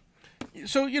 But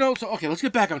so okay, let's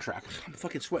get back on track. I'm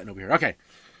fucking sweating over here. Okay.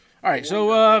 All right,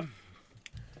 so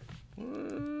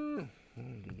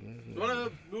Well, You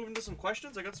want to move into some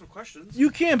questions? I got some questions. You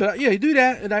can, but yeah, you do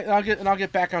that, and I'll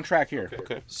get back on track here.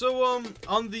 Okay. So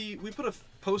we put a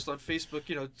post on Facebook,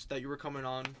 that you were coming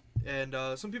on, and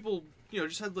some people,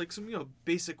 just had like some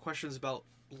basic questions about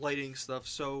lighting stuff.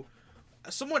 So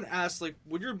someone asked, like,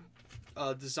 when you're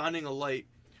designing a light,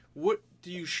 what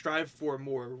do you strive for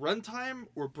more, runtime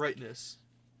or brightness?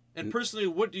 And personally,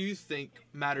 what do you think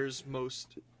matters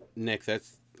most? Nick,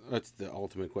 that's the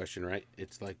ultimate question, right?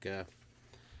 It's like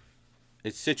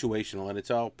it's situational and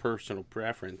it's all personal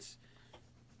preference.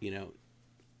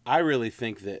 I really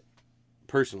think that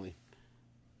personally,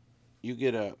 you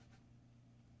get a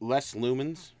less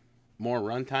lumens, more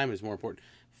runtime is more important.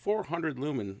 400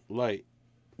 lumen light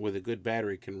with a good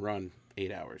battery can run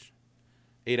 8 hours.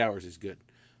 8 hours is good,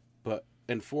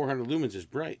 and 400 lumens is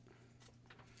bright.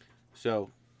 So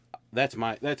that's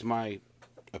my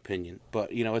opinion, but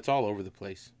it's all over the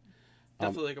place.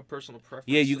 Definitely like a personal preference.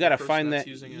 Yeah, you to got to the person find that's that.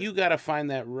 using it. You got to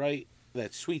find that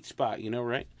sweet spot.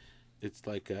 Right? It's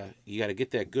like you got to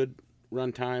get that good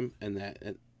runtime and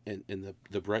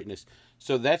the brightness.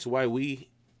 So that's why we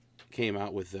came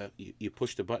out with you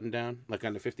push the button down, like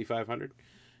on the 5500.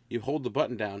 You hold the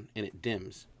button down and it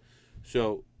dims,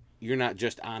 so you're not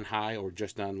just on high or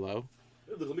just on low.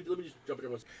 Let me just jump in there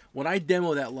once. When I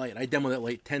demo that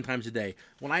light, 10 times a day.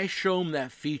 When I show them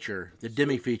that feature, the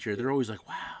dimming feature, they're always like,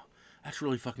 wow, that's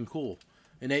really fucking cool.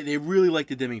 And they really like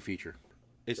the dimming feature.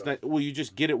 It's not, well, you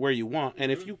just get it where you want. And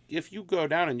if you go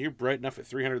down and you're bright enough at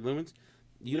 300 lumens,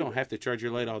 you don't have to charge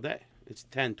your light all day. It's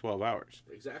 10, 12 hours.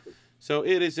 Exactly. So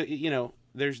it is,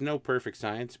 there's no perfect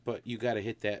science, but you got to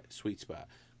hit that sweet spot.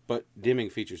 But dimming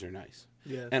features are nice.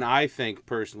 Yeah. And I think,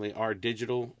 personally, our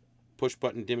digital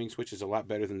push-button dimming switch is a lot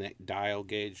better than that dial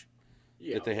gauge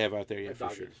that they have out there. Yeah,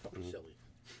 for sure. It's fucking silly.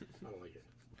 I don't like it.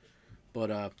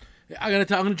 But I'm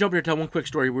gonna jump here and tell one quick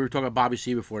story. We were talking about Bobby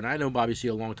C before, and I know Bobby C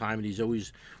a long time, and he's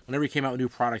always, whenever he came out with new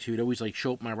products, he would always like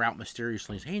show up my route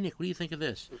mysteriously and say, "Hey Nick, what do you think of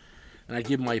this?" And I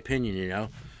give him my opinion,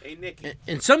 Hey, Nicky.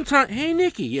 And sometimes, hey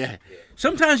Nicky, yeah.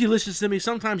 Sometimes he listens to me,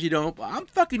 sometimes you don't. But I'm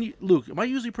fucking Luke. Am I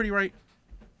usually pretty right?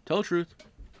 Tell the truth.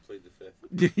 Plead the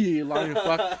fifth. You lying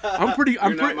fuck. I'm pretty.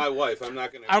 You're not my wife. I'm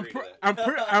not going to agree to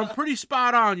that. I'm pretty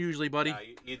spot on usually, buddy.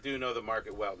 You do know the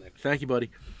market well, Nick. Thank you, buddy.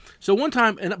 So one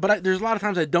time, there's a lot of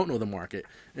times I don't know the market.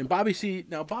 And Bobby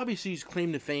C's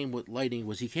claim to fame with lighting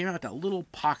was he came out with that little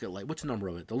pocket light. What's the number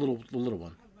of it? The little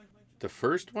one. The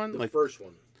first one? The first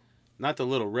one. Not the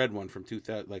little red one from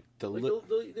 2000, The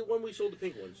one we sold, the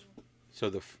pink ones. So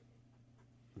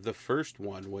the first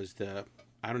one was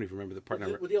I don't even remember the part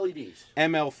number. With the LEDs.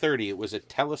 ML30. It was a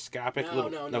telescopic No,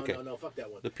 little. no, fuck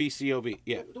that one. The PCOB.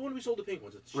 Yeah. The one we sold, the pink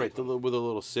ones. Right. With a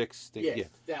little 6 thing. Yeah,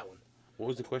 that one. What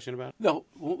was the question about? No,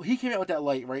 well, he came out with that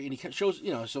light, right? And he shows,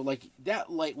 so like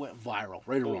that light went viral,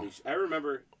 right or wrong.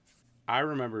 I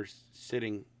remember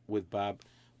sitting with Bob,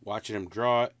 watching him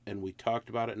draw it, and we talked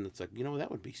about it, and it's like,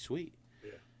 that would be sweet.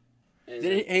 Yeah.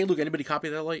 Hey, Luke, anybody copy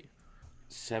that light?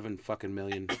 7 fucking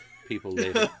million people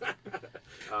later.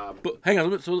 But hang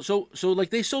on, so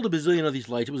like they sold a bazillion of these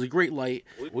lights. It was a great light.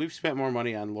 We've spent more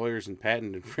money on lawyers and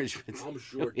patent infringements. I'm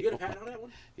sure. You get a patent on that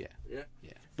one? Yeah.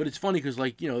 But it's funny because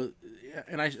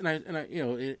and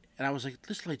I was like,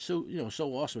 this light's so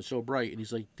so awesome, it's so bright, and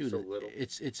he's like, dude, So little.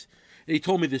 it's. And he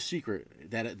told me this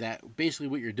secret that basically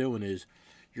what you're doing is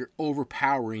you're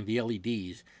overpowering the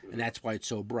LEDs, and that's why it's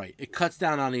so bright. It cuts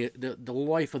down on the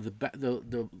life of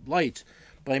the lights,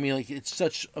 but I mean like it's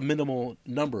such a minimal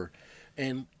number,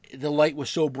 and the light was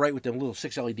so bright with them little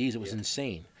 6 LEDs, it was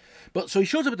insane. But so he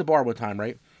shows up at the bar one time,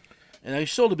 right? And I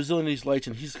sold a bazillion of these lights,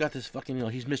 and he's got this fucking,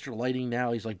 he's Mr. Lighting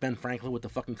now. He's like Ben Franklin with the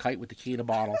fucking kite with the key in a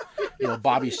bottle.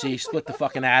 Bobby C split the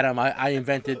fucking atom.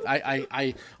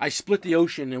 I split the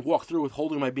ocean and walked through with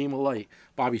holding my beam of light.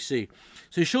 Bobby C.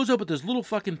 So he shows up with this little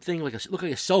fucking thing, look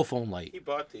like a cell phone light. He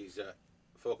bought these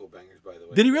focal bangers, by the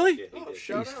way. Did he really? Yeah, he did.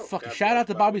 Shout out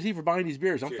to Bobby C for buying these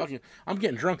beers. I'm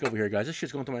getting drunk over here, guys. This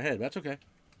shit's going through my head. That's okay.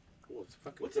 Cool, it's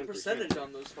fucking What's the 10%. percentage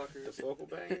on those fuckers? The focal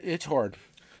banger? It's hard.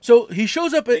 So he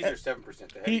shows up These at. are 7%.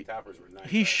 The heavy toppers were 9.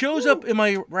 He shows up in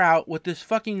my route with this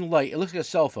fucking light. It looks like a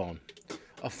cell phone,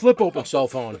 a flip open cell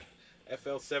phone.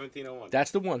 FL 1701. That's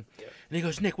the one. Yep. And he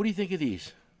goes, Nick, what do you think of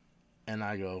these? And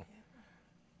I go,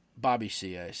 Bobby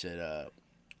C. I said,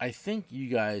 I think you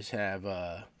guys have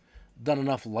done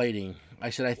enough lighting. I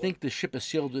said, I think the ship is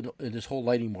sealed in this whole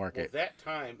lighting market. Well, that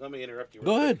time, let me interrupt you.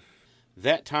 Go ahead.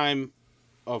 That time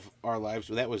of our lives,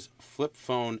 that was flip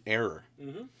phone error.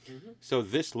 So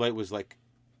this light was like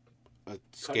a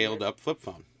scaled up flip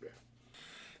phone.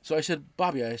 So I said,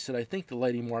 Bobby, I think the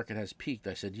lighting market has peaked.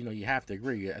 I said, you have to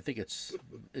agree. I think it's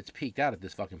peaked out at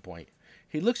this fucking point.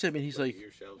 He looks at me and he's like,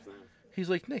 Yourselves now. He's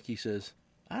like, Nick, he says,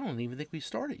 I don't even think we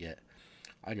started yet.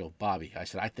 I go, Bobby. I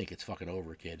said, I think it's fucking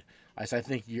over, kid. I said,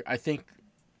 I think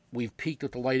we've peaked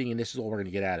with the lighting, and this is all we're gonna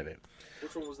get out of it.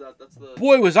 Which one was that? That's the.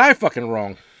 Boy, was I fucking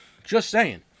wrong. Just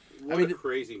saying. What I mean, a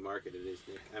crazy market it is,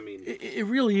 Nick. I mean, it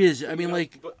really is. I mean, know,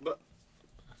 like, but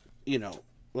You know,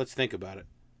 let's think about it.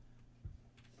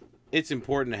 It's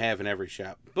important to have in every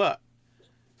shop, but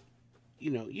you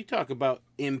know, you talk about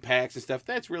impacts and stuff.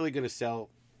 That's really going to sell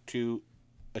to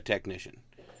a technician.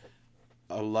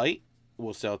 A light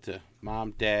will sell to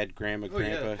mom, dad, grandma, Oh, yeah.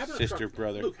 grandpa, how about sister, truck-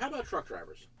 brother. Luke, how about truck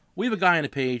drivers? We have a guy on the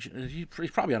page.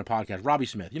 He's probably on a podcast. Robbie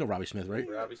Smith. You know Robbie Smith, right?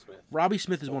 Robbie Smith. Robbie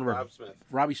Smith is one of our. Rob Smith.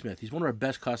 Robbie Smith. He's one of our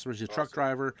best customers. He's a truck Awesome.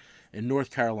 driver in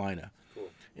North Carolina, Cool.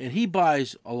 and he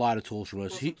buys a lot of tools from us.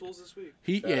 Plus He some tools this week.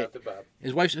 he Shout yeah. out to Bob.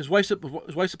 His wife's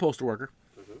a postal worker,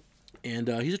 and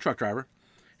he's a truck driver.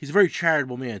 He's a very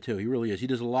charitable man too. He really is. He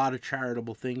does a lot of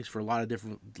charitable things for a lot of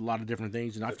different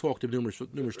things, and I've talked to him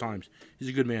numerous times. He's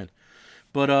a good man,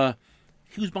 but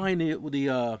he was buying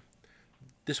the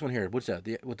this one here. What's that?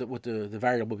 With the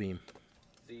variable beam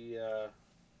The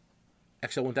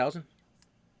XL1000.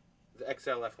 the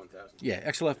XLF 1000. Yeah,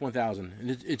 XLF 1000, and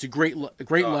it's a great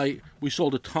Awesome. light. We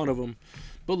sold a ton of them,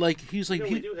 but like he's like, You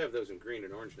know, we do have those in green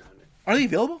and orange now, Nick, are they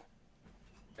available?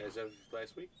 as of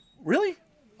last week. Really?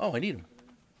 Oh, I need them.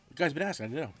 The guy's been asking. I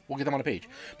didn't know. We'll get them on the page.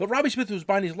 But Robbie Smith was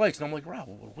buying these lights, and I'm like, Rob,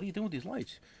 what are you doing with these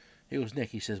lights? He goes, Nick.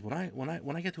 He says, when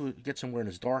I get somewhere and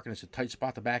it's dark and it's a tight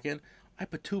spot to back in, I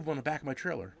put two of them on the back of my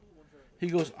trailer. He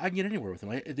goes, I can get anywhere with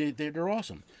them. They're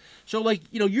awesome. So like,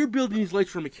 you know, you're building these lights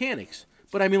for mechanics,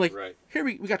 but I mean, like, Right. here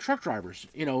we got truck drivers,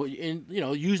 you know, and you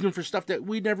know, using them for stuff that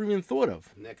we never even thought of.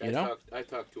 Nick, you know, I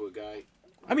talked to a guy.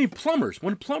 I mean, plumbers.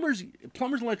 When plumbers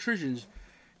and electricians,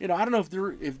 you know, I don't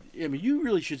know I mean, you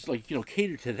really should, like, you know,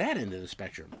 cater to that end of the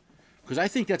spectrum, because I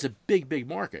think that's a big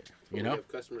market. You We know, have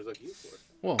customers like you for.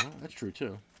 well, that's true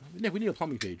too. Nick, we need a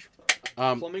plumbing page.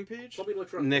 Plumbing page.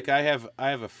 Nick, I have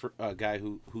a guy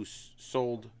who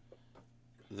sold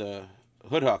the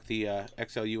Hood Hawk, the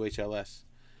XLUHLS,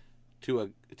 to a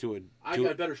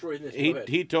better story than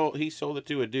this. he sold it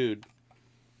to a dude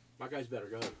My guy's better.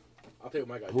 Go ahead. I'll tell you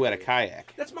what my guy. who had a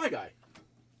kayak. That's my guy.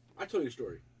 I told you a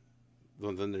story.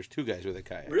 Well, then there's two guys with a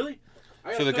kayak. Really?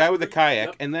 So the guy with the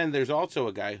kayak, and then there's also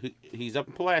a guy he's up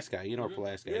in Pulaski. You know where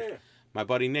Pulaski is. Yeah. My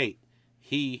buddy Nate,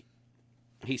 he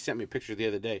sent me a picture the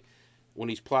other day. When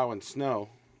he's plowing snow,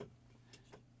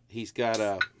 he's got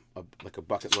a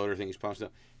bucket loader thing he's plowing snow.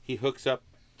 He hooks up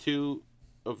two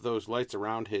of those lights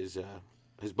around his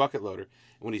bucket loader. And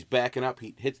when he's backing up,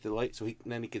 he hits the light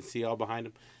then he can see all behind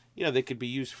him. You know, they could be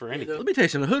used for anything. Let me tell you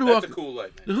something. The Hood That's Hawk. a cool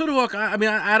light, man. The Hood Hawk. I mean,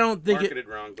 I don't think Marketed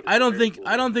wrong, but it's I don't very think. cool.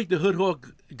 I don't think the Hood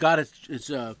Hawk got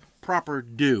its proper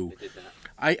due. It did not.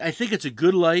 I think it's a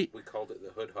good light. We called it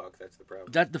the Hood Hawk. That's the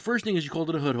problem. That the first thing is you called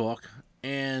it a Hood Hawk,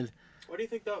 and Why do you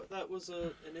think that was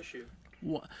an issue?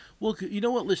 well, you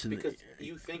know what? Listen, Because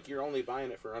you think you're only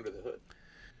buying it for under the hood.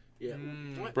 yeah,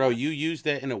 Bro, you use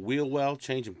that in a wheel well,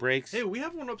 changing brakes. Hey, we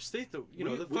have one upstate though. You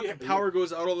know, the we fucking have- power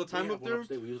goes out all the time have up one there.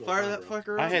 upstate we use all the Fire time, that bro.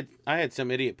 fucker up. I had some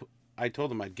idiot. I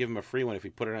told him I'd give him a free one if he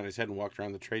put it on his head and walked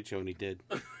around the trade show, and he did.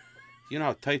 You know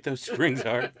how tight those springs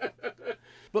are.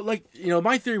 But like, you know,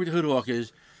 my theory with the Hood Hawk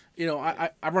is, you know, I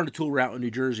run a tool route in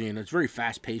New Jersey, and it's very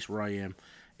fast paced where I am,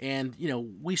 and you know,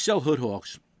 we sell Hood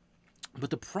Hawks, but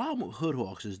the problem with Hood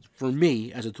Hawks is, for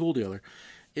me as a tool dealer,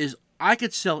 is I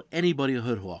could sell anybody a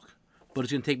Hood Hawk, but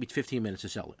it's going to take me 15 minutes to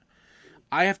sell it.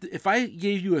 I have to. If I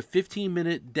gave you a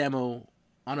 15-minute demo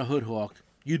on a Hood Hawk,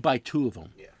 you'd buy two of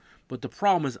them. Yeah. But the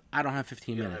problem is, I don't have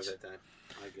 15 You don't have minutes. that time.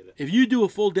 I get it. If you do a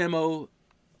full demo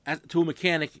to a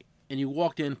mechanic and you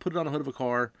walked in, put it on the hood of a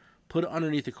car, put it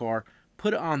underneath the car,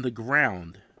 put it on the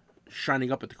ground,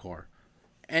 shining up at the car,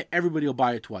 everybody will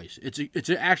buy it twice. It's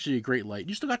actually a great light.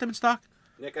 You still got them in stock?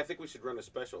 Nick, I think we should run a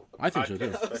special. I think so,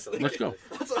 podcast too. special. Let's go.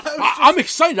 That's what I was I'm just-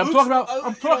 excited. I'm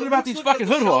Luke's- talking about Luke's these looking at fucking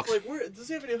the Hood shelf, Hawks. Like, does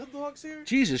he have any Hood Hawks here?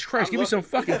 Jesus Christ, I'm give me some looking.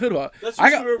 fucking Hood Hawk. That's I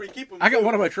usually got where we keep them. I got too.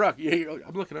 one on my truck. Yeah,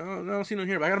 I'm looking. I don't see them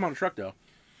here, but I got them on the truck though.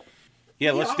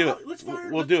 Yeah, let's do it. let's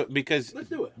fire- We'll do it because, let's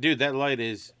do it. dude, that light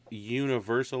is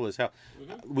universal as hell.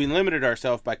 We limited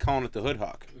ourselves by calling it the Hood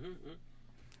Hawk.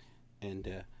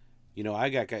 And, you know, I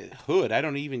got hood.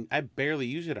 I barely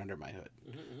use it under my hood.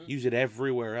 Use it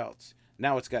everywhere else.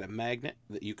 Now it's got a magnet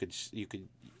that you could.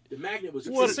 The magnet was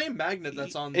It's the same magnet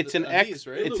that's on. It's an on X. these,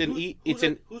 right? It's an E. It's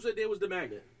an. whose idea was the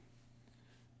magnet?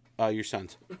 Your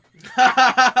son's.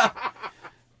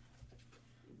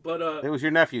 But It was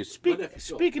your nephew. My nephew,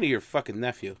 Phil. Speaking of your fucking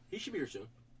nephew, he should be here soon.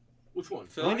 Which one?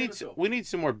 Phil? we need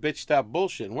some more bitch stop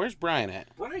bullshit. Where's Brian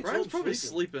at? Brian's Brian's home probably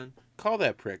sleeping. sleeping. Call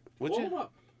that prick, would Call you? him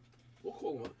up. We'll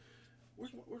call him up.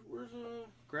 Where's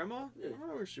Grandma? Yeah. I don't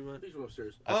know where she went. These are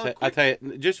upstairs. I'll tell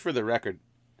you, just for the record,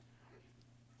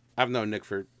 I've known Nick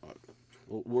for,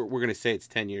 we're going to say it's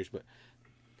 10 years, but,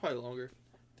 Probably longer.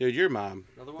 dude, your mom,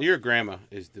 Another one? your grandma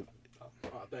is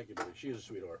Oh, thank you, buddy. She is a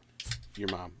sweetheart. your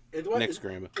mom, And do I, Nick's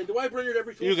grandma. And do I bring her to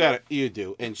every tool You show? got it, you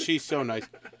do, and she's so nice.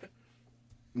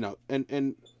 No,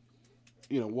 and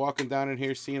you know, walking down in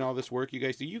here, seeing all this work you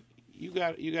guys do, you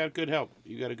got good help.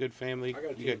 You got a good family. I got a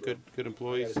You team, got good I got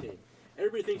employees. a team.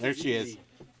 Everybody thinks There it's she easy. is.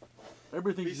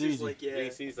 Everybody thinks it's VC's easy. like, yeah.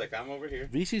 VC's like, I'm over here.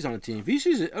 VC's on the team.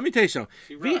 VC's. Let me tell you something.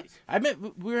 She V, rocks. I met.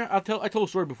 I told a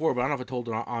story before, but I don't know if I told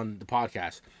it on the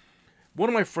podcast. One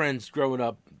of my friends growing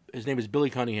up, his name is Billy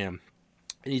Cunningham,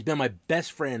 and he's been my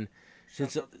best friend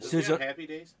since Was he on Happy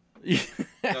Days?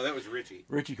 No, that was Richie.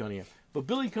 Richie Cunningham. But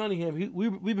Billy Cunningham,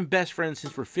 we've been best friends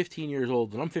since we're 15 years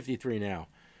old, and I'm 53 now.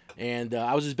 And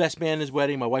I was his best man in his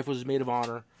wedding. My wife was his maid of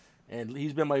honor, and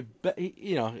he's been my.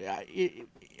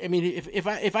 I mean,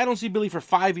 if I don't see Billy for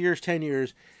 5 years, 10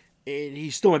 years,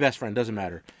 he's still my best friend. Doesn't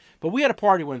matter. But we had a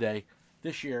party one day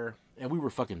this year, and we were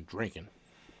fucking drinking.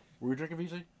 Were we drinking,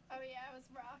 VC? Oh yeah, I was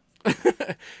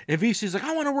rocked. And VC's like,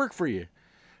 I want to work for you,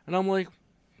 and I'm like,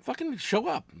 fucking show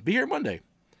up, be here Monday.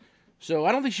 So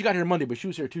I don't think she got here Monday, but she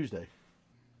was here Tuesday.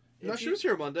 No, she was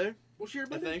here Monday. Was she here I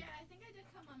Monday? think. Yeah, I think I did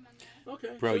come on Monday.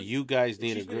 Okay. Bro, So you guys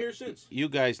need she's been here since. You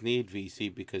guys need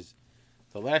VC because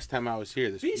the last time I was here,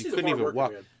 this VC's you a couldn't hard even worker,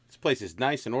 walk. man. This place is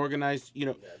nice and organized, you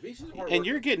know. Yeah, VC's a hard And worker.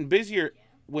 you're getting busier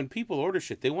when people order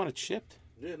shit. They want it shipped.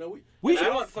 Yeah, no, we I should.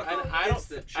 don't, fucking I don't,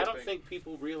 instant I don't shipping. think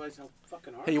people realize how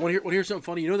fucking hard. Hey, you want to hear something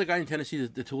funny? You know the guy in Tennessee,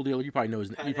 the tool dealer. You probably know his.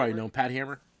 Pat You probably Hammer? know him, Pat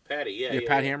Hammer. Patty, yeah,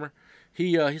 Pat Hammer.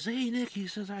 He said, hey Nick. He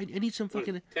says, I need some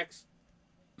fucking. Text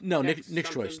No, Text Nick's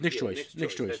choice. something? Nick's Yeah, choice. Nick's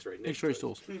Nick's choice. choice. That's right, Nick's Nick's choice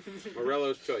choice. tools.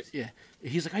 Morello's choice. Yeah.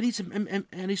 He's like, I need some.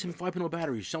 I need some 5-pin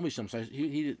batteries. Sell me some. So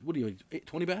he what do you need?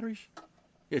 20 batteries?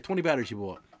 Yeah, 20 batteries he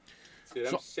bought. Dude,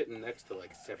 I'm So- sitting next to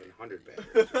like 700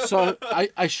 batteries. So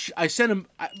I sent him.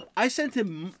 I sent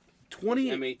him 20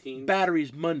 M18s.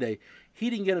 batteries Monday. He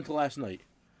didn't get them until last night.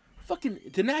 Fucking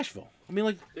to Nashville. I mean,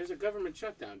 like, There's a government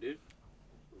shutdown, dude.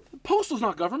 Postal's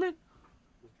not government.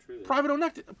 Truly.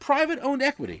 Private owned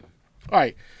equity. All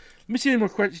right. Let me see any more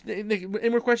questions. Any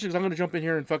more questions? I'm going to jump in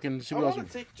here and fucking see I what else. want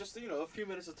to take just a few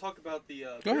minutes to talk about the Go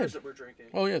ahead. beers that we're drinking.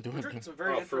 Oh yeah, do We're it. drinking some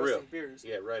very Oh, for real. interesting beers.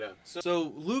 Yeah, right on.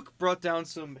 So Luke brought down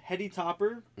some Heady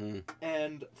Topper Mm.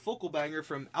 and Focal Banger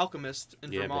from Alchemist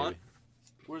in Yeah, Vermont.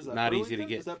 baby. Where's that? Not easy to Burlington?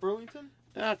 get. Is that Burlington?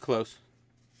 Close.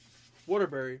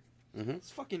 Waterbury. Mhm.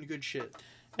 It's fucking good shit.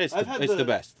 It's I've the, had it's the- the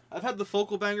best. I've had the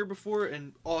Focal Banger before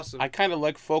and awesome. I kind of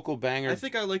like Focal Banger, I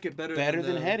think I like it better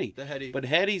than the, Heady. The Heady. but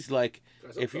Heady's like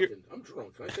Guys, if you're I'm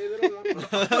drunk. Can I say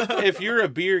that? if you're a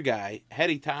beer guy,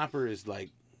 Heady Topper is like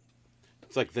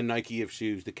it's like the Nike of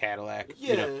shoes, the Cadillac.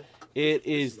 yeah. You know, it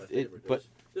is. But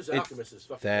this it's- Alchemist is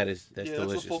fucking. that's Yeah, that's a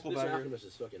delicious. Focal This Banger. Alchemist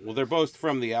is fucking. Well, they're both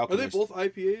from the Are they Alchemist. both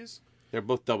IPAs? They're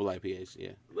both double IPAs. Yeah.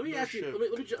 Let me No ask you. shit. Let me.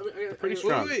 I got, Pretty I got-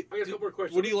 strong. Wait, I got a couple more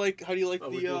questions. What do you like? How do you like Oh,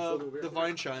 we're the doing Focal Beer?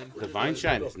 Vine Shine? The Vine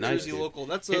Shine is nice, Jersey dude. local.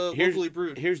 That's Here- locally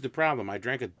brewed. Here's the problem. I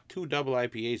drank two double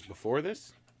IPAs before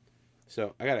this,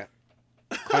 so I gotta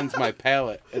cleanse my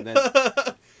palate, and then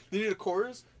You need a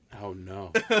chorus? oh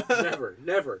no.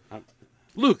 Never.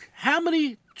 Luke, how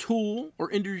many tool or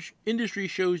industry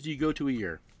shows do you go to a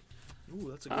year? Ooh,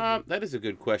 that's a good one. That is a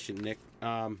good question, Nick.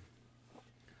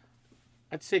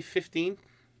 I'd say 15.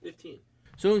 15.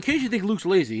 So in case you think Luke's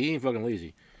lazy, he ain't fucking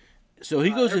lazy. So he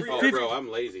goes to every- Oh, 50. bro, I'm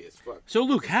lazy as fuck. So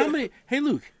Luke, how many? Hey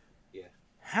Luke. Yeah.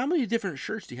 How many different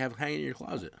shirts do you have hanging in your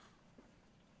closet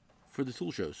for the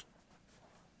tool shows?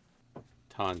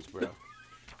 Tons, bro.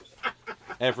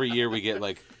 Every year we get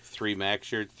like 3 Mac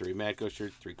shirts, 3 Matco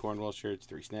shirts, 3 Cornwall shirts,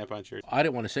 3 Snap-on shirts. I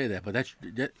didn't want to say that, but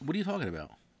what are you talking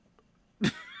about?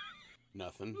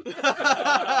 Nothing.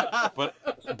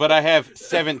 but I have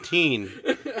 17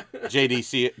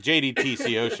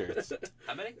 JDTCO shirts.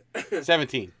 How many?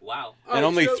 17. Wow. And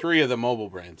only so- 3 of the mobile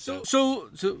brands. So,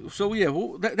 So yeah.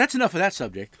 Well, that's enough of that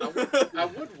subject. I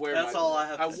would wear That's my, all I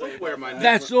have to I say would wear about my that. Nick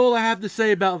That's all I have to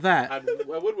say about that. I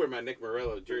would wear my Nick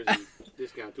Morello jersey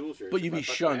discount tool shirt. But you'd if I be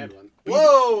fucking shunned. had one.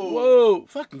 Whoa! Whoa!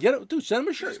 Fucking get it, dude. Send him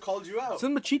a She just shirt. called you out.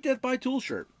 Send him a cheat death buy tool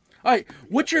shirt. All right.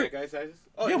 What's your? Fat guy sizes?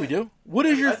 Oh, yeah, we do. What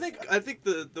is your? I think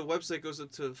the website goes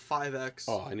up to 5x.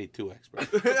 oh, I need 2X, bro.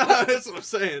 That's what I'm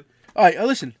saying. All right.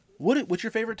 Listen. What's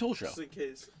your favorite tool show? Just in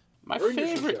case. My Or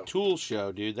industry show. favorite tool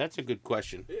show, dude. That's a good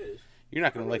question. It is. You're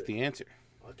not going to like the answer.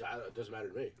 It doesn't matter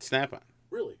to me. Snap-on.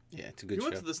 Really? Yeah, it's a good You show.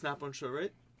 went to the Snap-on show,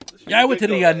 right? Yeah, I went to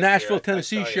did the go last Nashville, year. I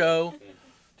Tennessee saw you. show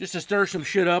just to stir some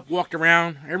shit up. Walked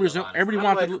around. Everybody I'm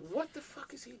wanted. like, what the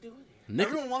fuck is he doing here? Nick,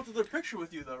 Everyone wanted their picture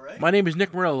with you, though, right? my name is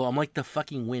Nick Morello. I'm like the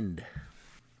fucking wind.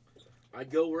 I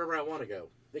go wherever I want to go.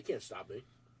 They can't stop me.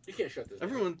 You can't shut this down.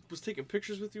 Everyone was taking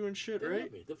pictures with you and shit, They right?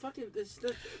 love me.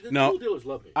 The No. tool dealers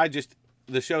love me.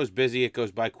 The show's busy. It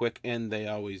goes by quick, and they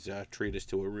always treat us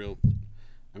to a real.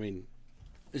 I mean,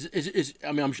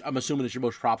 I'm assuming it's your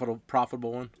most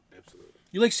profitable one. Absolutely.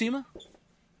 You like SEMA?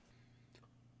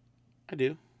 I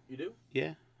do. You do?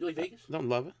 Yeah. You like Vegas? I don't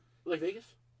love it. You like Vegas?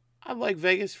 I like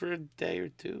Vegas for a day or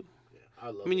two. Yeah, I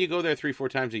love. I mean, you go there 3-4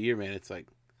 times a year, man. It's like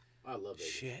I love Vegas.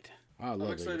 shit. I love I'm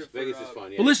Vegas. excited for Vegas is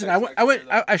fun. Yeah. Well, listen,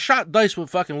 I shot dice with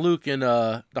fucking Luke in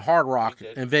the Hard Rock You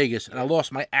did? in Vegas, and I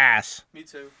lost my ass. Me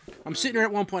too. I'm sitting there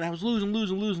at one point. I was losing.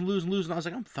 I was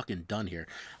like, I'm fucking done here.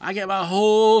 I get my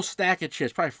whole stack of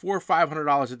chips, probably $400 or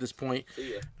 $500 at this point,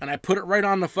 See ya. and I put it right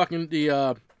on the fucking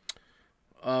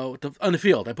on the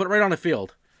field. I put it right on the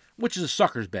field, which is a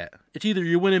sucker's bet. It's either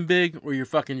you're winning big or you're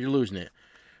losing it.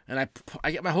 And I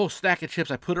get my whole stack of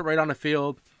chips. I put it right on the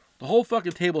field. The whole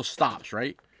fucking table stops,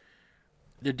 right?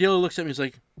 The dealer looks at me. He's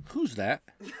like, "Who's that?"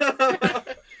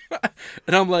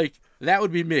 And I'm like, "That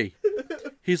would be me."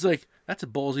 He's like, "That's a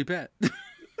ballsy bet."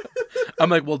 I'm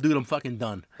like, "Well, dude, I'm fucking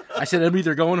done." I said, "I'm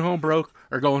either going home broke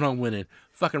or going home winning.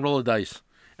 Fucking roll the dice."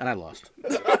 And I lost.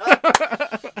 Yeah,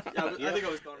 I think I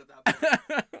was done at that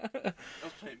point. I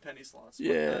was playing penny slots.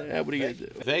 Yeah, what are you gonna do?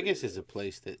 Vegas is a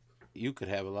place that you could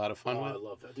have a lot of fun Oh, I with.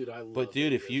 love that, dude. I love. But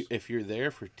dude, Vegas. if you're there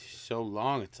for so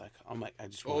long, it's like I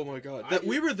just Oh want. my god! I-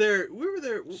 We were there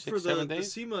 6, for 7 the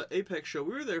days? SEMA Apex show.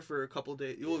 We were there for a couple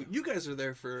days. Well, you guys are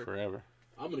there for. Forever.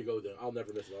 I'm gonna go there. I'll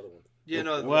never miss another one. Yeah,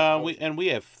 no. Well, we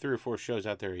have 3 or 4 shows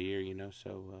out there a year,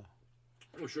 so.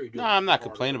 I'm sure you do. No, I'm not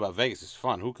complaining about Vegas. It's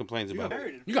fun. Who complains You got about it?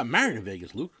 married. You got married in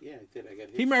Vegas, Luke. Yeah, I did. I got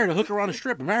hit. He married a hooker on a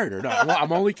strip and married her. No,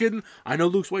 I'm only kidding. I know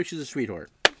Luke's wife. She's a sweetheart.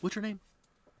 What's her name?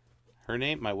 Her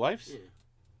name, my wife's, Yeah.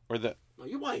 or the No,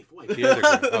 your wife. the other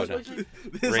girl. Oh, no. What's her name?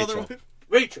 His Rachel. other one.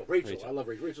 Rachel. Rachel. I love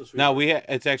Rachel. Rachel's sweet. No,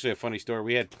 it's actually a funny story.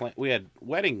 We had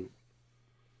wedding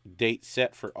date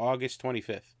set for August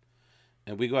 25th,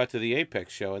 and we go out to the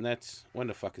Apex show, and that's when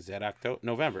the fuck is that?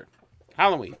 November,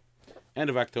 Halloween, end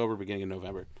of October, beginning of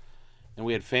November, and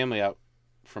we had family out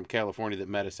from California that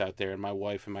met us out there, and my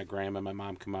wife and my grandma and my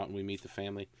mom come out and we meet the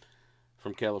family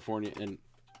from California, and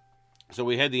so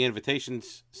we had the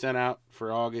invitations sent out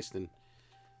for August, and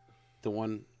the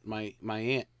one my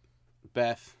aunt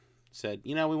Beth said,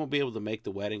 we won't be able to make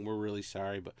the wedding. We're really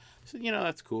sorry, but I said,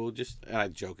 that's cool. And I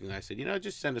jokingly, I said,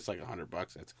 just send us like $100.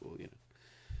 That's cool,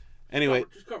 Anyway,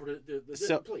 Just cover the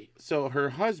so plate. so her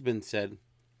husband said,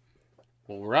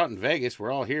 well, we're out in Vegas.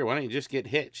 We're all here. Why don't you just get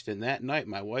hitched? And that night,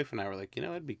 my wife and I were like,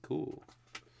 it'd be cool.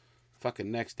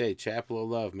 Fucking next day, Chapel of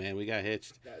Love, man. We got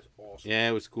hitched. That's awesome. Yeah,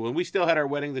 it was cool. And we still had our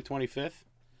wedding the 25th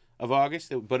of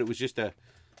August, but it was just a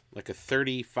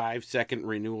 35-second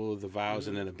renewal of the vows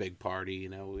and then a big party.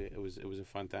 It was a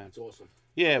fun time. That's awesome.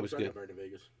 Yeah, it was I good. got married in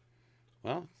Vegas.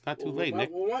 Well, it's not too Well, late, when Nick.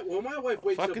 When my wife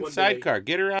wakes up Fucking one sidecar.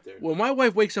 Get her out day, there. when my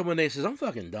wife wakes up one day and says, "I'm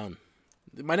fucking done,"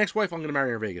 my next wife, I'm gonna marry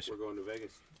her in Vegas. We're going to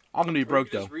Vegas. I'm gonna be Or broke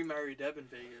you could though. just remarry Deb in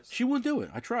Vegas. She wouldn't do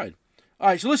it. I tried. All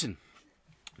right, so listen,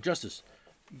 Justice,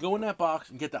 go in that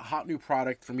box and get the hot new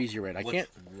product from Easy Red.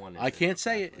 I can't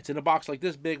say it. It's in a box like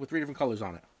this big with 3 different colors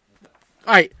on it.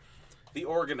 All right. The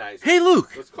organizer. Hey,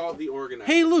 Luke. Let's call it the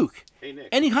organizer. Hey, Luke. Hey, Nick.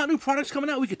 Any hot new products coming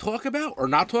out we could talk about or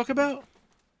not talk about?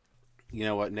 You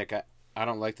know what, Nick? I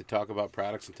don't like to talk about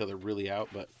products until they're really out,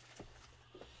 but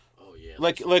Oh yeah.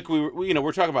 like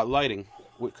we're talking about lighting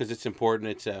because it's important.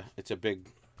 It's a big.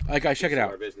 All right, guys, check it It's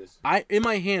out. Our business. In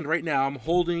my hand right now, I'm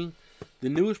holding the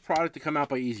newest product to come out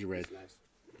by Easy Red. It's nice.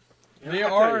 They I'll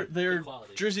tell are you, they're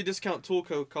quality. Jersey Discount Tool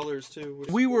Co. colors too. which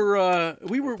is We cool. were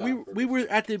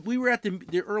at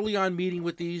the early on meeting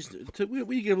with these.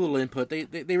 We give a little input.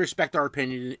 They respect our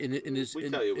opinion in We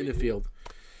tell you in we the do. field,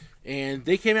 and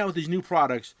they came out with these new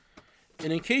products.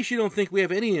 And in case you don't think we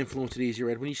have any influence at Easy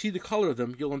Red, when you see the color of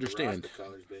them, you'll understand. Rasta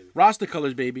colors, baby. Rasta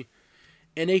colors, baby.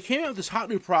 And they came out with this hot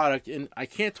new product, and I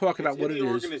can't talk about It's what in it the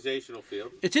is. organizational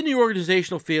field. It's in the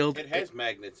organizational field It has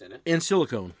magnets in it and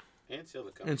silicone. and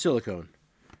silicone. And silicone.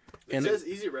 It and- says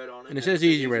Easy Red on it. And it says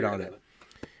Easy Red on it.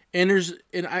 And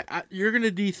you're gonna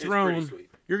dethrone sweet.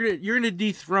 you're gonna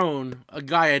dethrone a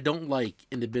guy I don't like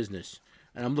in the business,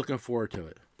 and I'm looking forward to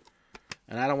it.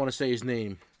 And I don't want to say his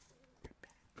name.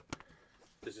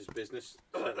 This is business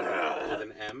with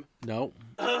an M. No.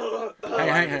 I Hey.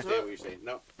 understand what you're saying.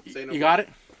 No, say no. You got it.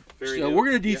 Very So new. we're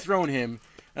gonna Yeah. dethrone him,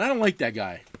 and I don't like that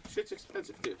guy. Shit's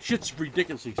expensive too. Shit's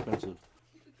ridiculously expensive.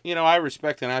 I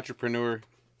respect an entrepreneur,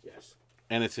 Yes.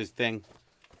 and it's his thing.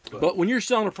 But when you're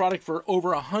selling a product for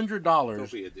over Don't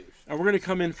 $100, be a douche. and we're gonna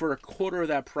come in for a quarter of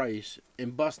that price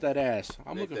and bust that ass,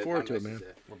 I'm Nick, looking that- forward how to it, nice man. is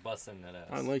that? We're busting that ass.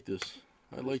 I like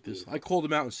this. I called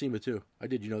him out in SEMA too. I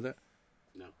did. You know that?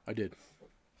 No. I did.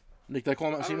 Nick, did I call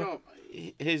him out? I See don't him?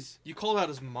 know. His You called out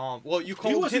his mom. Well, you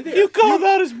called wasn't him. there. you called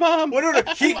out his mom. Well,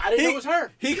 no, he, I didn't know it was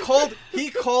her. He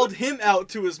called him out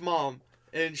to his mom,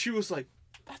 and she was like,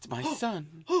 That's my son.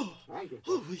 "Oh, I'm good.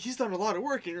 oh, he's done a lot of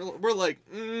work," and we're like,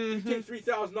 Take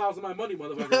 $3,000 of my money,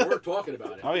 motherfucker. We're talking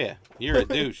about it. Oh yeah, you're a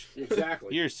douche.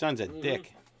 Exactly. Your son's a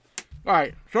dick. All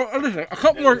right. So listen, a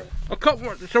couple more.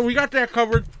 So we got that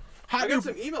covered. I Hot got new,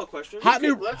 some email questions. hot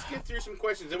new, Let's get through some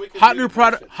questions, then we can. hot do new the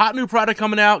product. bullshit. Hot new product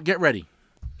coming out. Get ready.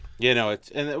 You know it's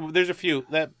and there's a few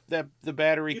that the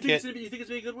battery You kit. think it's gonna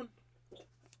be a good one?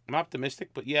 I'm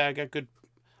optimistic, but yeah, I got good.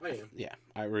 I am. Yeah,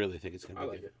 I really think it's gonna I be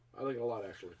like good. it. I like it a lot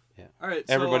actually. All right,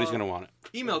 so, Everybody's gonna want it.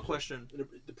 email question. And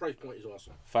the price point is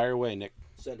awesome. Fire away, Nick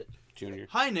Send it. Jr.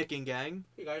 Hi, Nick and gang.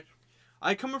 Hey guys.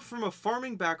 I come from a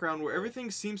farming background where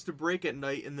everything seems to break at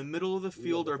night in the middle of the We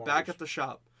field love or the back farmers. at the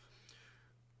shop.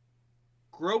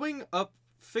 Growing up,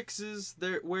 fixes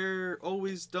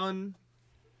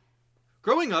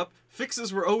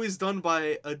were always done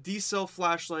by a D-cell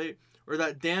flashlight or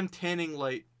that damn tanning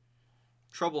light,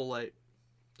 trouble light.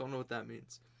 Don't know what that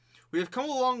means. We have come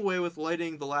a long way with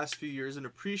lighting the last few years and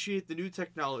appreciate the new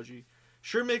technology.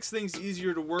 Sure makes things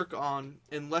easier to work on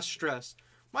and less stress.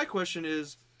 My question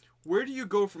is, where do you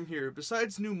go from here?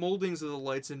 Besides new moldings of the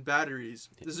lights and batteries,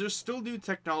 is there still new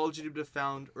technology to be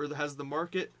found, or has the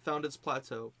market found its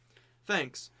plateau?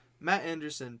 Thanks, Matt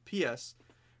Anderson. P.S.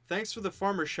 Thanks for the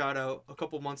farmer shout out a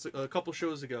couple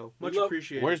shows ago. Much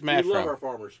appreciated. Where's Matt We love from? our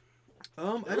farmers. I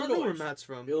don't know Illinois. where Matt's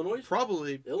from. Illinois.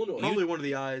 Probably Illinois. one of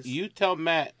the eyes. You tell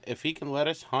Matt if he can let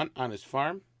us hunt on his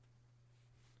farm.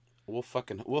 We'll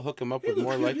hook him up with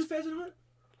more lights. You pheasant hunt?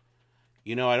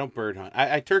 You know I don't bird hunt.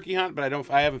 I turkey hunt, but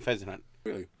I haven't pheasant hunt.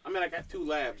 Really? I mean, I got 2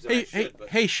 labs. And Hey, I should, but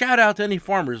hey! Shout out to any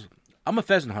farmers. I'm a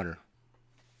pheasant hunter.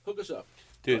 Hook us up.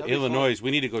 Dude, That'd be Illinois, we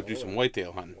need to go do Oh, some yeah.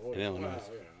 whitetail hunting Oh, in yeah. Illinois.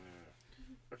 Yeah.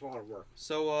 That's a lot of work.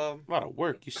 So, A lot of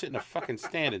work. You sit in a fucking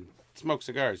stand and smoke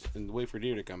cigars and wait for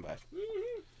deer to come by.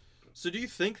 do you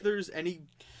think there's any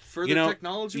further You know,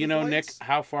 technology? you with know, lights? Nick,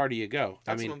 how far do you go?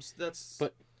 That's I mean, what I'm, that's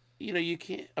but you know, you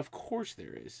can't. Of course,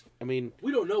 there is. I mean,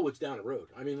 We don't know what's down the road.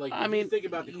 I mean, like, I if mean, you think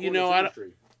about the you know, Cornish I don't-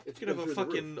 industry. It's gonna have going a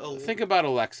through the roof. fucking. think about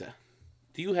Alexa.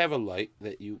 Do you have a light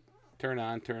that you turn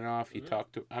on, turn off? Mm-hmm. You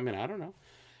talk to? I mean, I don't know.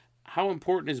 How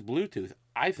important is Bluetooth?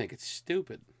 I think it's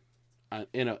stupid.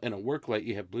 In a work light,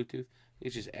 you have Bluetooth.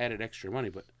 It's just added extra money,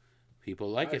 but people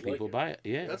like Guys it. People like it. buy it.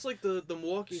 Yeah. That's like the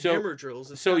Milwaukee So- hammer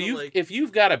drills. It's So kinda like, if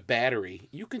you've got a battery,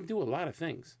 you can do a lot of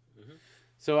things. Mm-hmm.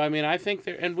 So I mean, I think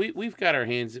there, and we've got our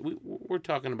hands. We're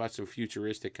talking about some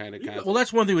futuristic kind of Well,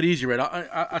 that's one thing with Easy Red.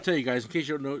 I'll tell you guys, in case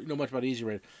you don't know much about Easy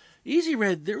Red. Easy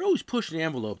Red, they're always pushing the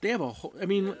envelope. They have a whole. I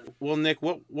mean, Well, Nick,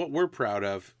 what we're proud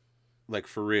of, like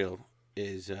for real,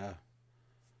 is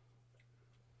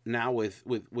now with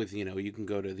you know, you can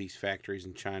go to these factories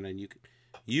in China and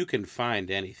you can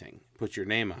find anything, put your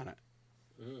name on it,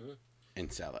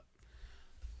 and sell it.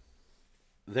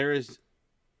 There is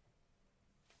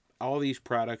all these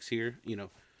products here. You know,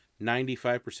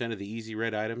 95% of the Easy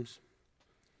Red items,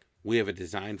 we have a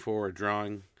design for, a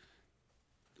drawing.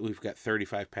 We've got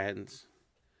 35 patents.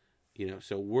 You know,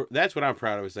 so that's what I'm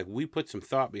proud of. Is like we put some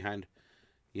thought behind,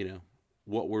 you know,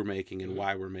 what we're making and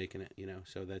why we're making it. You know,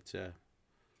 so that's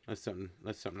something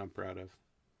I'm proud of.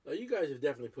 you guys have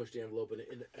definitely pushed the envelope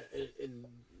in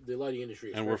the lighting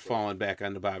industry. And we're especially. falling back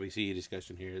on the Bobby C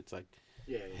discussion here. It's like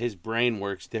Yeah. his brain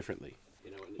works differently.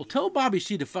 you know, Well, tell Bobby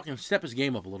C to fucking step his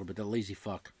game up a little bit. That lazy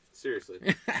fuck. seriously.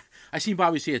 I seen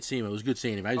Bobby C at SEMA. It was good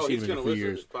seeing him. I haven't Oh, seen he's him in gonna a few listen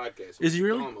years. to this podcast. Is he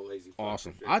really? Call him a lazy fuck,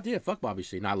 Awesome. for sure. I did. Fuck Bobby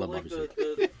C. No, I love like Bobby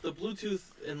C. the Bluetooth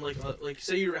and like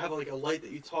say you have like a light that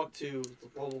you talk to,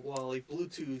 blah blah blah, like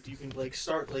Bluetooth, you can like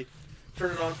start like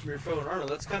turn it on from your phone. I don't know.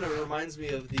 That's kind of reminds me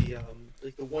of the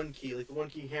like the one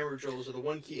key hammer drills or the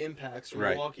one key impacts from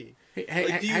Right. Milwaukee. Hey,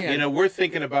 Like, do you- hang on. You know, we're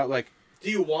thinking about like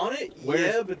Do you want it?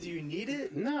 Where's- Yeah, but do you need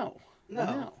it? no.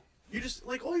 No. You just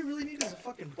like all you really need is a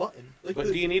fucking button. Like But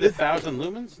the- do you need the- 1,000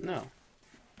 lumens? No,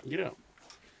 you don't.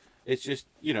 It's just,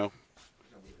 you know,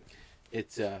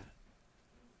 it's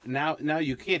now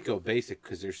you can't go basic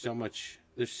because there's so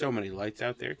many lights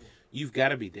out there. You've got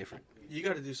to be different. You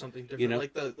got to do something different, You know?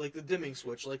 like the dimming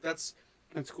switch. Like that's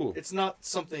Cool. it's not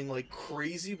something like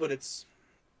crazy, but it's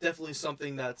definitely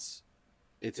something that's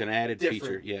It's an added different.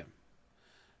 feature,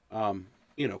 yeah.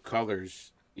 You know,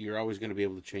 colors. You're always going to be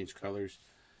able to change colors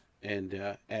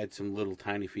and add some little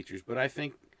tiny features. But I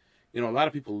think, you know, a lot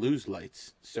of people lose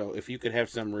lights. So if you could have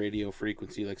some radio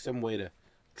frequency, like some way to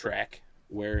track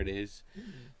where it is,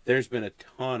 there's been a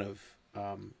ton of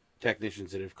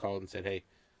technicians that have called and said, "Hey,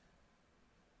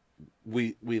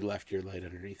 we left your light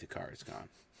underneath the car. It's gone.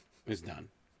 It's done."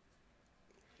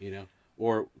 You know,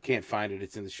 or can't find it.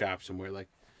 It's in the shop somewhere. Like,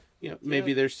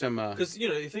 maybe there's some. Because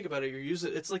you think about it, you're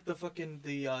using it's like the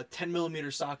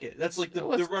 10mm socket. That's like the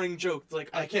running joke. Like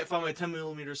I can't find my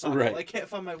 10mm socket. Right. Well, I can't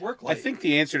find my work light. I think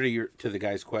the answer to the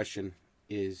guy's question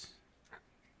is,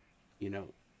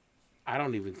 I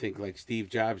don't even think like Steve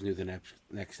Jobs knew the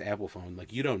next Apple phone.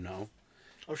 Like you don't know.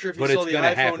 I'm sure if he But saw it's the gonna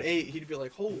iPhone happen. 8, he'd be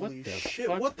like, "Holy shit!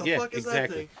 fuck? What the Yeah, fuck is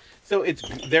exactly.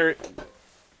 that thing?"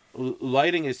 So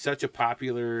lighting is such a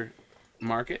popular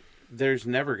market. There's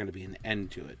never going to be an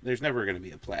end to it. There's never going to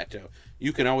be a plateau.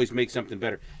 You can always make something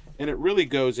better, and it really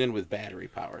goes in with battery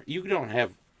power. You don't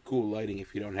have cool lighting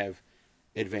if you don't have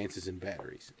advances in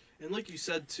batteries. And like you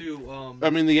said too, I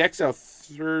mean, the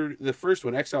the first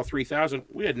one, XL3000,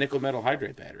 we had nickel metal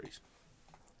hydrate batteries.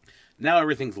 Now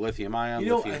everything's lithium ion,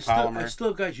 lithium polymer. I still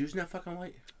have guys using that fucking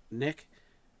light. Nick,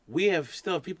 we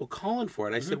still have people calling for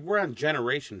it. I said we're on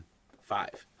generation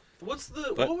 5. what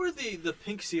were the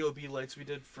pink COB lights we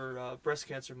did for breast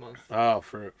cancer month? Oh,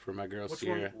 for my girl Which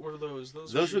Sierra. one were those?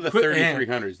 Those were the Quick-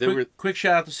 3300s. They were. Quick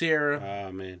shout out to Sierra.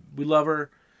 Oh man, We love her,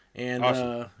 and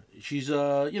Awesome. she's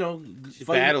She's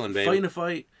battling, baby. fighting a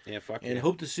fight, yeah, fuck and yeah.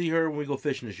 hope to see her when we go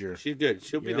fishing this year. She's good.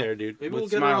 She'll be You know? there, dude. Maybe with we'll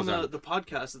get her on smiles the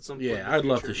podcast at some point. Yeah, in the I'd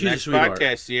love future. to. She's a Next sweetheart.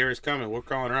 podcast, Sierra's coming. We're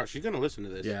calling her out. She's gonna listen to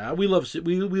this. Yeah, we love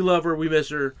her. We miss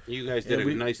her. You guys did Yeah, a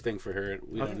we- nice thing for her.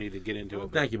 We don't need to get into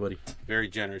it. but Thank you, buddy. Very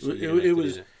generous. It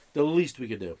was the least we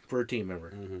could do for a team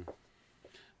member.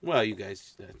 Well, you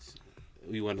guys,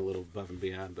 we went a little above and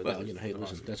beyond, but Well, that was hey, listen,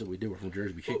 awesome. that's what we do. We're from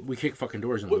Jersey. We kick fucking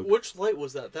doors in. Which light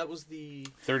was that? That was the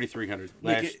 3300.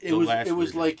 Like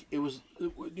it was.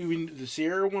 You mean the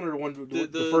Sierra one or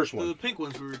the first one? The pink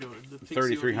ones we were doing. The pink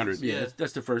 3300. COBs. Yeah,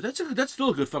 that's the first. That's still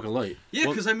a good fucking light. Yeah,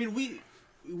 because I mean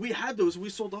we had those. We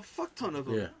sold a fuck ton of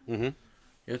them. Yeah. Mm-hmm.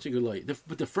 Yeah, it's a good light.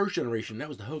 But the first generation, that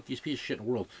was the hokiest piece of shit in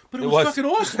the world. But it It was was. fucking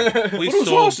awesome. We But it was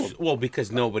sold awesome. well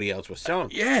because nobody else was selling.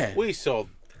 Yeah. We sold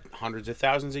hundreds of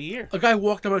thousands a year. A guy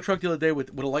walked on my truck the other day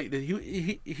with a light that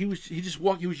he was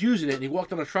using it and he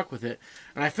walked on a truck with it,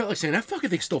 and I felt like saying that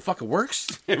fucking thing still fucking works.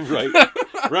 Right.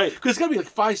 Right. Because it's gotta be like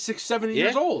 5, 6, 7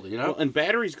 years old, you know. Well, and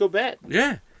batteries go bad.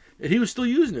 Yeah, and he was still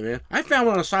using it, man. I found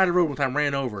one on the side of the road one time,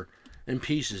 ran over in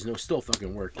pieces, and it still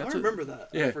fucking worked. I remember that.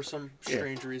 Yeah. For some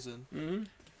strange reason.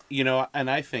 And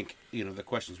I think, the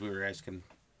questions we were asking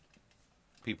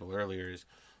people earlier is,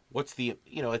 what's the,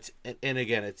 and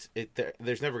again,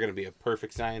 there's never going to be a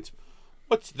perfect science.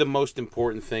 What's the most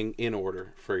important thing in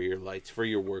order for your lights, for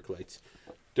your work lights?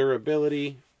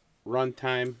 Durability,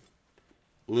 runtime,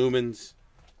 lumens,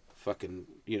 fucking,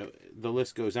 the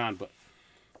list goes on. But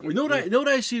You know what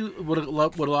I see? What a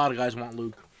lot of guys want,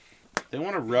 Luke. they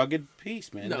want a rugged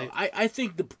piece, man. No, I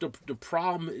think the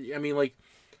problem. I mean, like,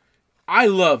 I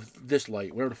love this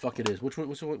light, whatever the fuck it is. Which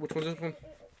one's this one?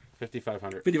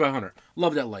 5500. 5500.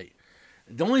 Love that light.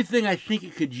 The only thing I think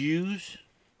it could use,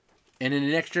 and in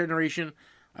the next generation,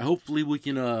 hopefully we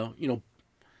can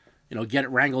get it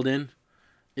wrangled in,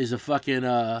 is a fucking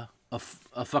a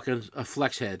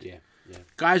flex head. Yeah, yeah.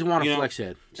 Guys want a flex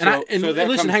head. so- And so that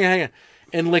listen, comes- hang on.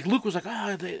 And like Luke was like,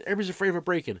 everybody's afraid of it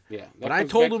breaking. Yeah, But that I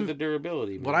comes told back to him the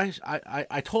durability. But man.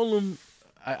 I told him,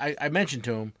 I mentioned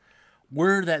to him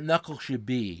where that knuckle should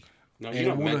be. No, and you it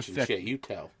don't won't mention affect- shit. You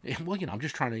tell. Well, I'm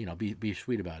just trying to, be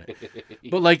sweet about it.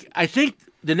 But like, I think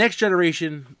the next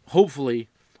generation, hopefully,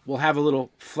 will have a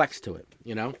little flex to it. I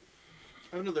have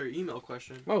another email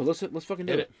question. Oh, let's fucking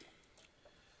do Hit it. it.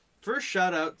 First,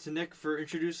 shout out to Nick for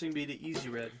introducing me to Easy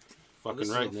Red. Fucking This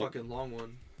right, is a Nick. fucking long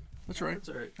one. That's right. That's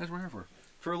all right. That's what we're here for.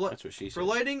 That's what she said. For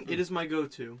lighting, it is my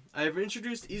go-to. I have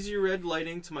introduced Easy Red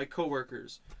lighting to my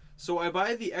coworkers. So I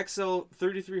buy the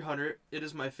XL3300. It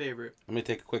is my favorite. Let me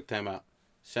take a quick time out.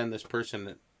 Send this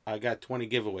person. I got 20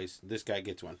 giveaways. This guy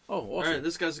gets one. Oh, awesome. All right,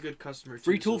 this guy's a good customer too.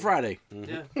 Free Tool so- Friday.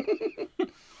 Yeah.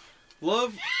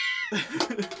 Love.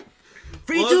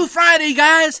 Free Love- Tool Friday,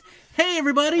 guys. Hey,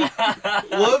 everybody.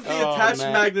 Love the Oh, attached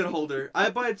man. magnet holder. I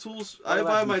buy tools. I Oh,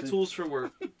 buy that's my interesting. tools for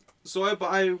work, so I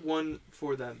buy one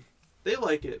for them. They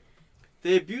like it.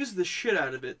 They abuse the shit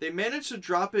out of it. They manage to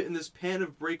drop it in this pan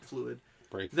of brake fluid.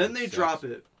 Then they drop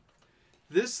it.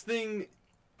 This thing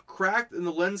cracked and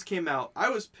the lens came out. I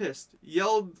was pissed.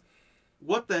 Yelled,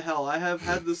 "What the hell? I have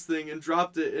had this thing," and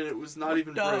dropped it, and it was not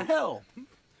even broke. hell?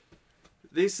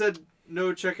 They said,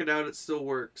 "No, check it out. It still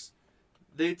works."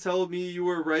 They tell me you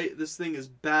were right. This thing is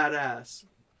badass.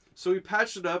 So we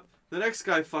patched it up. The next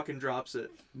guy fucking drops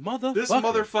it. Motherfucker. This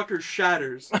motherfucker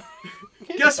shatters.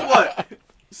 Guess what?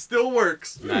 Still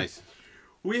works. Nice.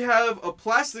 We have a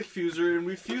plastic fuser and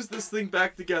we fused this thing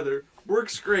back together.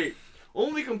 Works great.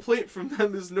 Only complaint from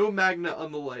them is no magnet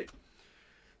on the light.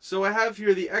 So I have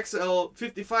here the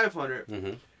XL5500.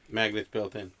 Mm-hmm. Magnets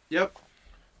built in. Yep.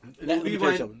 Let me be tell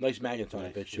you my- something. Nice magnets on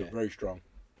it, Nice, bitch. Too. yeah. Very strong.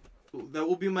 That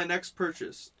will be my next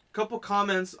purchase. Couple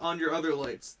comments on your other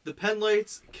lights. The pen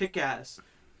lights, kick ass.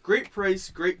 Great price,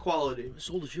 great quality. I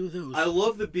sold a few of those. I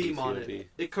love the beam on PCOB. it.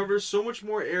 It covers so much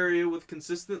more area with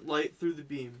consistent light through the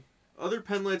beam. Other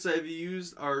pen lights I have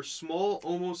used are small,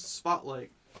 almost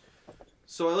spotlight.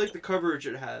 So I like the coverage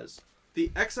it has. The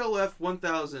XLF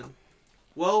 1000.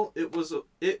 Well,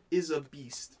 it is a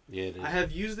beast. Yeah, it is. I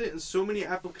have used it in so many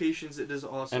applications. It is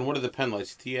awesome. And what are the pen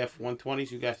lights? TF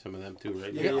 120s? You got some of them too,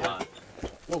 right? Yeah.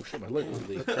 Oh shit, my leg.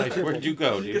 Where'd you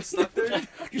go, You dude? get stuck there?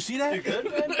 You see that? You good,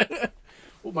 man?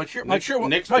 Well, my chair.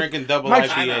 Nick's my, drinking double my,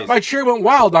 IPAs. my chair went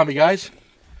wild on me, guys.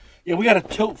 Yeah, we got a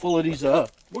tote full of these. We're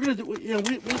gonna do. You know,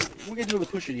 we're gonna do the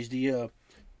push of these. The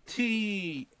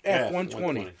TF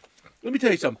 120. Let me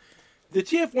tell you something. The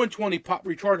TF 120 pop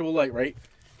rechargeable light, right?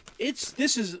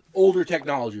 This is older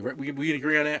technology, right? We can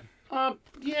agree on that.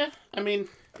 Yeah. I mean,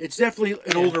 It's definitely an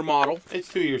Yeah. older model, it's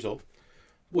 2 years old,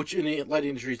 which in the light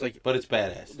industry is like but it's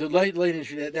badass. the light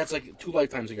industry. That's like 2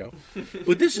 lifetimes ago.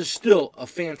 But this is still a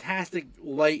fantastic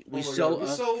light. We Oh my sell God.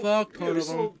 a fuck ton we of them.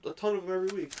 sell a ton of them every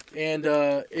week. And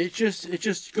it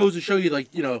just goes to show you, like,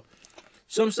 you know,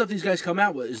 some stuff these guys come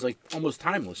out with is like almost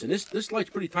timeless, and this light's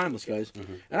pretty timeless, guys.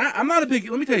 And I'm not a big.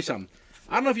 Let me tell you something.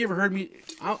 I don't know if you ever heard me.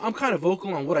 I'm kind of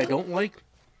vocal on what I don't like.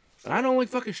 And I don't like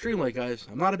fucking Streamlight, guys.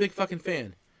 I'm not a big fucking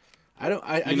fan. I don't.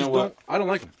 I You know just what? don't. I don't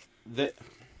like them. The,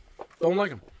 Don't like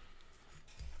them.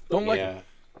 Don't like yeah. them.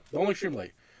 Don't like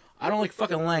Streamlight. I don't like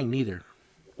fucking Lang neither.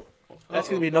 That's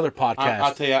gonna be another podcast.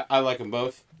 I'll tell you, I like them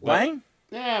both. but- Lang?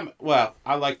 Yeah. Well,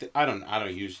 I like the. I don't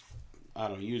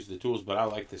use the tools, but I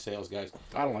like the sales guys.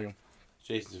 I don't like them.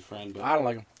 Jason's a friend, but I don't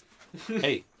like them.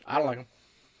 hey, I don't like them.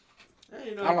 Hey,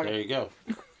 you know, I don't like there you go.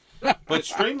 But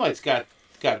Streamlight's got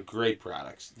great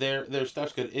products. Their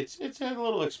stuff's good. It's a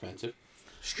little expensive.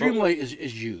 Streamlight is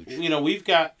huge. You know, we've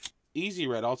got Easy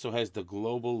Red also has the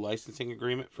global licensing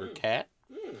agreement for CAT,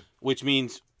 which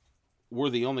means we're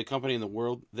the only company in the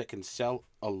world that can sell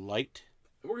a light.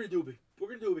 We're gonna do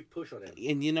a big push on that.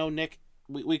 And you know, Nick,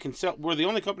 we can sell. We're the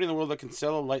only company in the world that can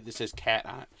sell a light that says CAT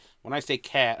on it. When I say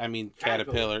CAT, I mean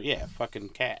Caterpillar. Yeah, fucking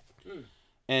cat.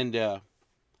 And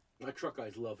My truck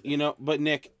guys love that. you know, but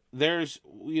Nick, there's,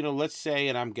 you know, let's say,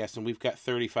 and I'm guessing we've got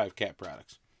 35 CAT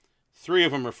products. 3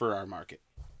 of them are for our market.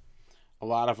 A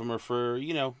lot of them are for,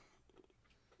 you know,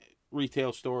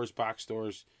 retail stores, box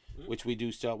stores, which we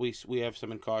do sell. We have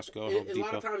some in Costco, Home A lot of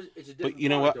Depot. times it's a different you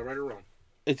know product, what? though, right or wrong.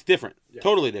 It's different, Yeah.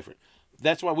 totally different.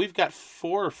 That's why we've got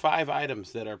 4 or 5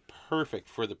 items that are perfect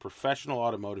for the professional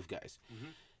automotive guys.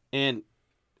 And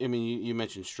I mean, you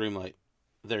mentioned Streamlight,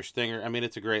 their Stinger. I mean,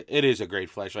 it is a great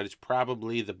flashlight. It's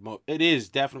probably it is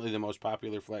definitely the most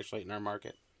popular flashlight in our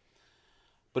market.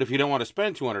 But if you don't want to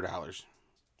spend $200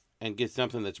 and get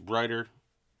something that's brighter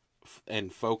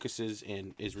and focuses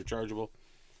and is rechargeable,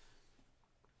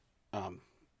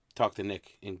 talk to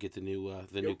Nick and get the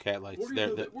new cat lights. we're They're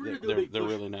gonna do a big they're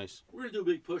push. really nice. We're gonna do a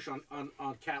big push on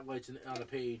cat lights on the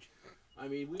page. I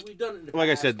mean, we've done it in the Like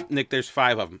I past. said, Nick, there's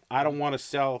 5 of them. I don't want to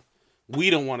sell. We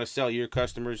don't want to sell your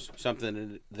customers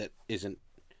something that isn't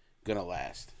gonna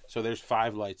last. So there's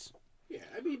 5 lights. Yeah,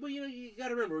 I mean, but you got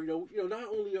to remember, not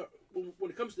only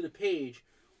when it comes to the page,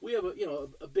 we have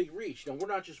a big reach. We're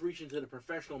not just reaching to the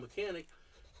professional mechanic.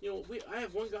 I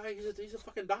have one guy. He's a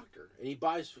fucking doctor, and he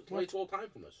buys lights all the time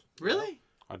from us. really?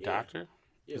 A Yeah. doctor?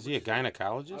 Yeah, Is he a I don't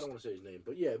gynecologist? want to say his name,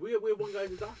 but yeah, we have one guy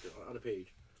who's a doctor on the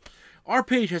page. Our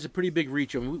page has a pretty big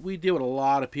reach. I mean, we deal with a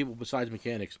lot of people besides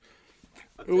mechanics.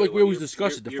 Like we always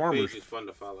discuss it, the your farmers. page is fun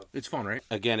to follow. It's fun, right?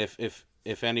 Again,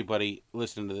 if anybody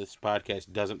listening to this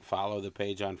podcast doesn't follow the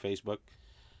page on Facebook,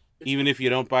 even if you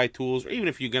don't buy tools, or even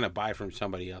if you're gonna buy from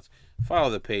somebody else,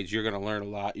 follow the page. You're gonna learn a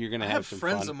lot. You're gonna I have have some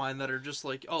friends fun. of mine that are just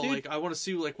like, oh, Dude. like I want to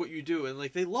see like what you do, and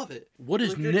like they love it. What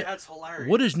is Like, Nick? That's hilarious.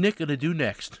 What is Nick gonna do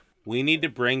next? We need to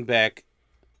bring back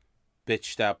bitch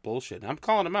stop bullshit. I'm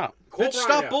calling him out, Bitch,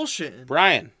 stop bullshitting.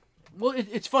 Brian. Well,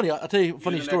 it's funny. I'll tell you a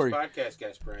funny You're the story. Next podcast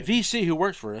guest, Brian. VC, who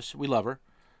works for us, we love her.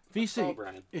 Call VC,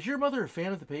 Brian. is your mother a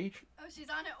fan of the page? Oh, she's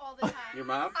on it all the time. Your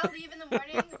mom? I'll leave in the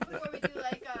morning before we do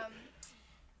like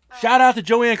Shout out to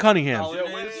Joanne Cunningham.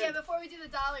 Yeah, before we do the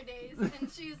dollar days,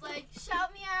 and she's like,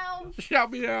 "Shout me out."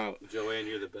 Shout me out. Joanne,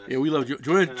 you're the best. Yeah, we love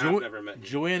Joanne. And I've never met you.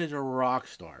 Joanne is a rock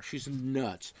star. She's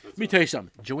nuts. Let me tell you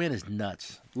something. Joanne is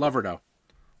nuts. Love her though.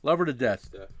 Love her to death.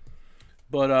 Stuff.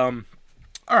 But all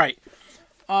right.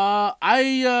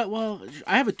 I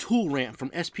have a tool rant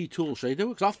from SP Tools. Should I do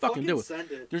it? Because I'll fucking do it.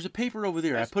 Send it. There's a paper over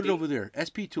there. I put it SP? over there.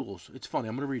 SP Tools. It's funny.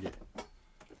 I'm gonna read it.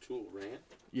 A tool rant.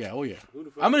 Yeah. Oh yeah. Who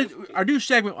the fuck I'm gonna is SP? our new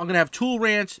segment. I'm gonna have tool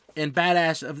rants and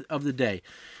badass of the day.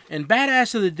 And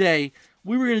badass of the day,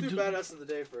 we were gonna Do do. badass of the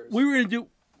day first. We were gonna do.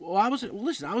 Well, I was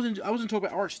listen. I wasn't talking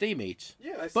about our staymates.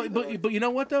 Yeah, I see But you know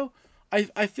what though?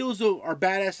 I feel as though our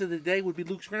badass of the day would be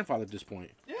Luke's grandfather at this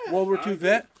point. Yeah. World War II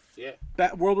vet. Yeah.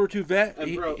 World War II vet. And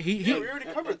He, bro, he, Yeah, he- we already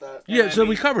covered that. yeah. and So I we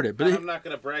mean, covered it, but I'm not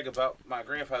gonna brag about my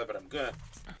grandfather, but I'm gonna.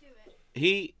 Do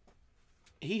it.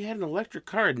 He had an electric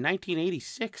car in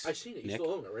 1986. I've seen it. Nick.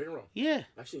 own it, right or wrong? Yeah.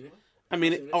 I've seen it. I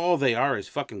mean, I've seen it. all they are is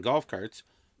fucking golf carts.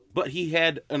 But he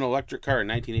had an electric car in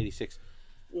 1986.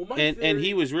 Well, my And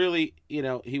he was really,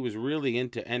 he was really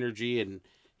into energy, and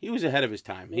he was ahead of his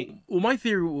time. my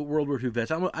theory with World War II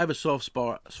vets, I have a soft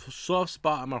spot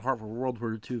in my heart for World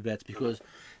War II vets because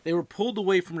they were pulled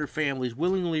away from their families,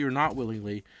 willingly or not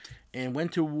willingly, and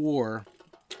went to war.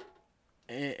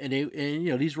 And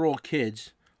these were all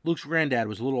kids. Luke's granddad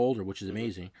was a little older, which is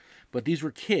amazing, but these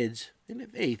were kids. And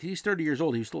hey, he's 30 years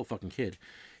old. He was still a fucking kid.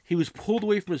 He was pulled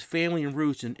away from his family and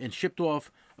roots and shipped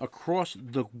off across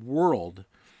the world.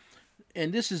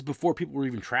 And this is before people were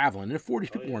even traveling. In the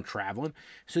 40s, people weren't traveling.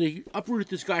 So they uprooted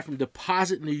this guy from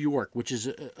Deposit, New York, which is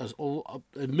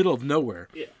a middle of nowhere.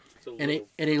 Yeah. And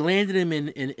they landed him in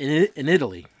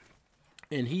Italy.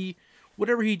 And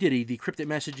whatever he did, he decrypted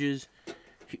messages.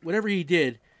 Whatever he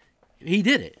did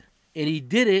it. And he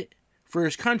did it for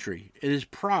his country and his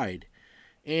pride.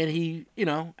 And he,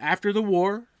 after the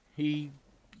war, he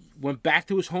went back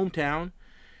to his hometown.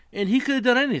 And he could have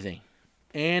done anything.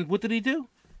 And what did he do?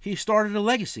 He started a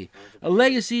legacy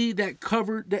that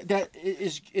covered that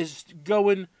is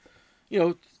going.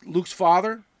 Luke's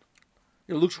father,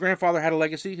 Luke's grandfather had a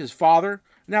legacy. His father,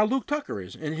 now Luke Tucker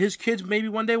is, and his kids maybe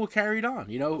one day will carry it on.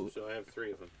 So I have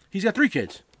 3 of them. He's got 3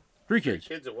 kids. 3 kids.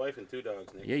 Kids, a wife, and 2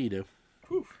 dogs. Nick. Yeah, you do.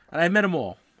 And I've met them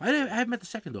all. I haven't met the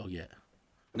second dog yet.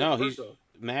 No, First he's dog.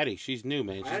 Maddie. She's new,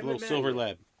 man. She's a haven't little met silver Maddie.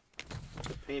 lab. It's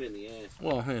a pain in the ass.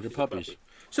 Well, hey, they're She's a puppies. puppy.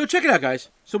 So check it out, guys.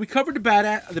 So we covered the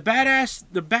badass.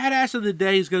 The badass of the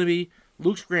day is going to be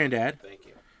Luke's granddad. Thank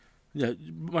you. Yeah,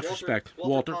 much respect,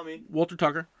 Walter Tommy. Walter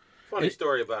Tucker. Funny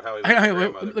story about how he was Hey, a wait,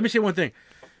 grandmother. let me say one thing.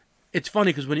 It's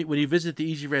funny because when you visit the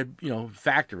Easy Red,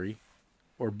 factory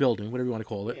or building, whatever you want to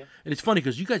call it, Yeah. and it's funny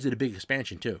because you guys did a big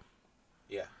expansion too.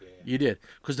 Yeah. You did,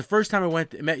 because the first time I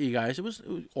went and met you guys, it was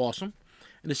awesome,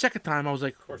 and the second time I was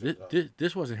like, course it was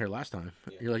this wasn't here last time.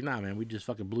 You're like, nah, man, we just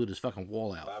fucking blew this fucking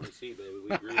wall out. Bobby C, baby.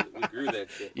 We grew that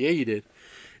shit. Yeah, you did.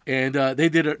 And they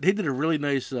did a really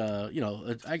nice,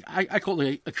 I call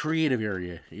it a creative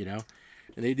area, and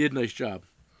they did a nice job.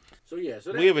 So yeah,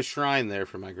 We have a shrine there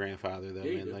for my grandfather, though,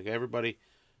 Yeah, you man. do. Like everybody,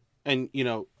 and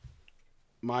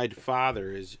my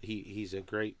father he's a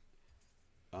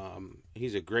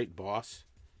great boss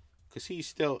because he's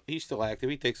still active.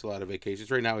 He takes a lot of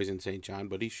vacations. Right now he's in St. John,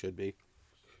 but he should be.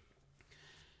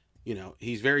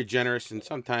 He's very generous, and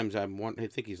sometimes I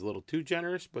think he's a little too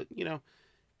generous. But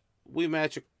we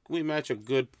match a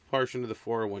good portion of the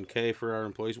 401k for our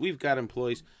employees. We've got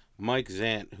employees. Mike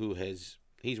Zant,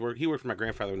 he worked for my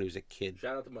grandfather when he was a kid.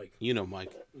 Shout out to Mike. You know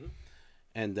Mike. Mm-hmm.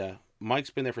 And Mike's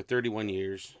been there for 31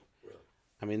 years. Really?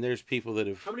 I mean, there's people that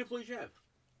How many employees you have?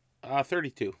 have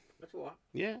 32. That's a lot.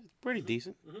 Yeah, pretty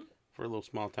decent for a little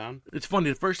small town. It's funny.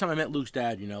 The first time I met Luke's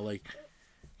dad,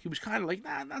 he was kind of like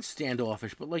not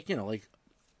standoffish, but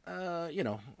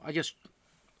I guess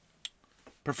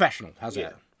professional. How's Yeah.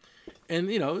 that? And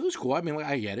it was cool. I mean,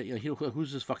 I get it.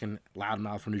 Who's this fucking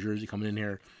loudmouth from New Jersey coming in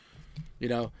here?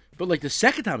 But like the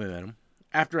second time I met him,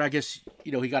 after I guess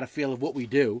he got a feel of what we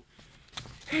do.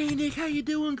 Hey Nick, how you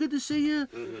doing? Good to see you.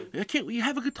 Can't we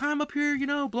have a good time up here?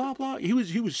 Blah blah. He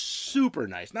was super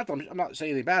nice. Not that I'm not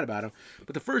saying anything bad about him,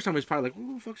 but the first time he was probably like,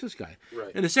 "Who the fuck's this guy?"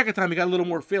 Right. And the second time he got a little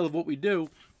more feel of what we do.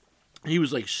 He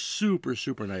was like super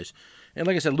nice. And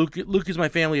like I said, Luke is my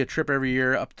family a trip every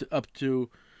year up to.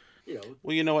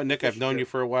 Well, you know what, Nick? I've known you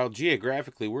for a while.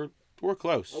 Geographically, we're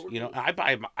close. Oh, we're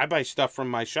close. I buy stuff from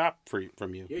my shop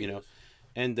from you. Yeah, yes.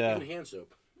 And Even hand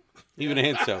soap. even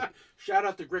hand soap. Shout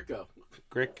out to Gritco.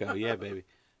 Gritco, yeah, baby.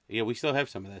 Yeah, we still have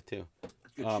some of that too.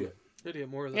 Good shit. Gotta get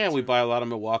more of that. Yeah, we too. buy a lot of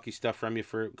Milwaukee stuff from you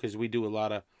because we do a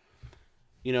lot of,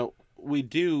 we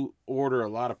do order a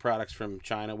lot of products from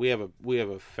China. We have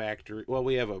a factory. Well,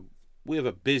 we have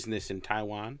a business in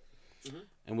Taiwan,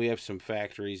 and we have some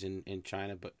factories in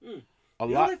China. But a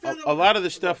know lot what I found a out? lot of the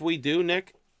stuff we do,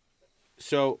 Nick.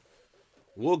 So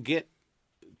we'll get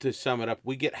to sum it up.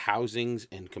 We get housings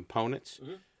and components.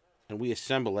 And we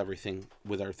assemble everything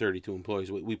with our 32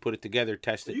 employees. We put it together,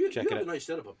 test it, check it have out. a nice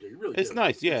setup up there. You really It's do.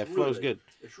 nice, yeah. It's It flows really- good.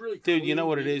 It's really Dude, you know clean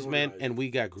what it and is, man? organized. And we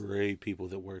got great people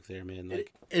that work there, man.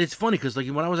 Like, And it's funny because like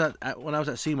when I was at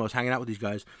SEMO, I was hanging out with these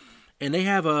guys, and they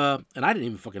have and I didn't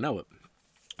even fucking know it.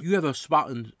 You have a spot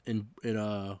in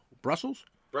Brussels.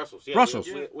 Brussels. Yeah, Brussels.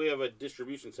 We have a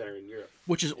distribution center in Europe.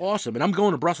 which is awesome. And I'm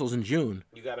going to Brussels in June.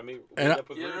 You got to meet And up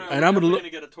with Rudy. and I'm gonna look-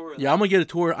 get a tour. Yeah, I'm gonna get a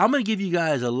tour. I'm gonna give you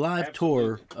guys a live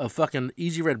tour Absolutely. of fucking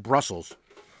Easy Red Brussels.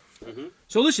 Mm-hmm.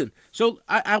 So listen,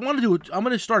 I want to do it. I'm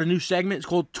gonna start a new segment. It's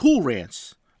called Tool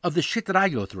Rants of the shit that I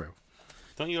go through.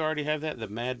 Don't you already have that? The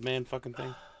madman fucking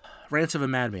thing? Rants of a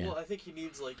madman. Well, I think he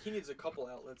needs a couple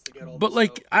outlets to get all. But this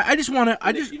like, out. I just want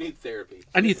to. You need therapy.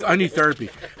 I need therapy.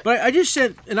 But I just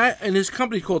sent and this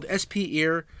company called SP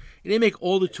Ear, and they make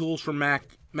all the tools for Mac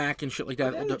and shit like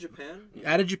that. Out of Japan.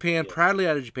 Out of Japan, proudly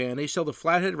out of Japan. They sell the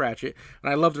flathead ratchet,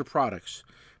 and I love their products.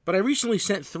 But I recently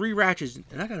sent 3 ratchets,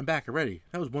 and I got them back already.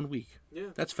 That was 1 week. Yeah.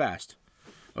 That's fast.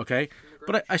 Okay?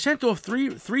 But I sent off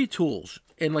three tools,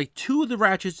 and like 2 of the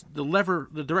ratchets,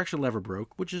 the direction lever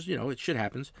broke, which is, it shit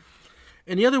happens.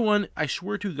 And the other one, I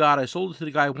swear to God, I sold it to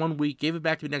the guy 1 week, gave it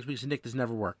back to me next week, said, Nick, this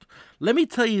never worked. Let me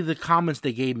tell you the comments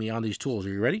they gave me on these tools. Are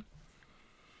you ready?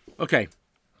 Okay.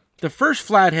 The first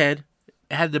flathead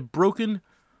had the broken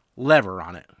lever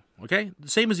on it. Okay? The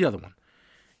same as the other one.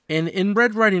 And in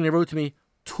red writing, they wrote to me,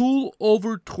 tool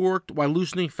over torqued while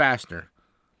loosening fastener.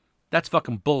 That's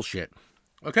fucking bullshit.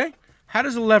 Okay? How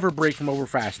does a lever break from over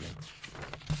fastening?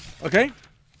 Okay?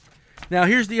 Now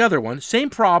here's the other one. Same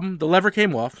problem. The lever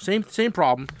came off. Same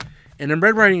problem. And in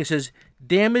red writing, it says,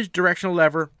 damaged directional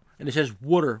lever, and it says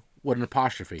water with an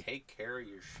apostrophe. Take care of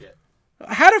your shit.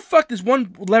 How the fuck does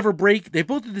one lever break? They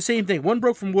both did the same thing. One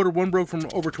broke from water, one broke from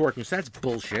over torquing. So that's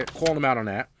bullshit. Calling them out on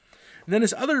that. And then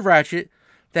this other ratchet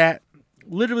that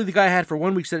literally the guy had for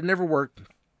 1 week said it never worked.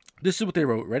 This is what they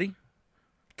wrote. Ready?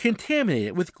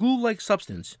 Contaminated with glue-like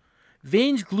substance.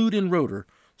 Veins glued in rotor.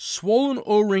 Swollen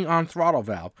O-ring on throttle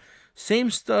valve.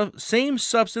 Same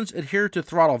substance adhered to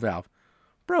throttle valve.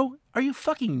 Bro, are you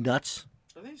fucking nuts?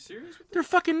 Are they serious with They're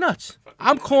fucking nuts.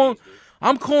 I'm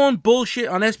calling bullshit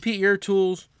on SP Ear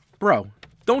Tools. Bro,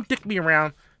 don't dick me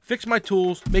around. Fix my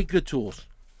tools. Make good tools.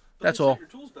 That's all. Your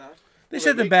tools back. They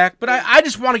sent them back, but I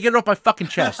just want to get it off my fucking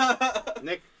chest.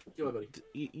 Nick,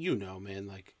 You know, man,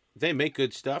 like, they make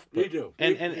good stuff. But, They do.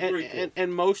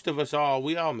 And most of us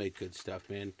we all make good stuff,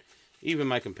 man. Even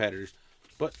my competitors.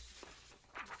 But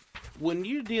when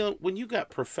you got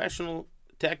professional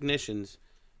technicians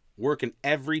working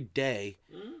every day,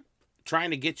 trying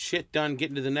to get shit done,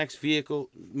 getting to the next vehicle,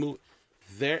 move,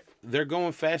 they're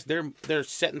going fast. They're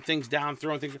setting things down,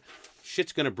 throwing things.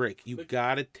 Shit's gonna break. You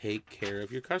gotta take care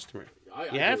of your customer.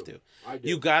 You have to.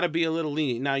 You gotta be a little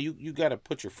lenient. Now you gotta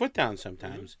put your foot down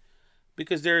sometimes,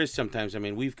 because there is sometimes. I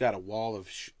mean, we've got a wall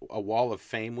of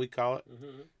fame, we call it.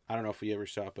 I don't know if you ever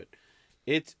saw it, but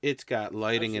it's got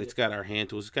lighting and it's got our hand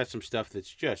tools. It's got some stuff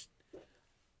that's just.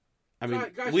 I mean,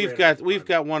 we've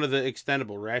got one of the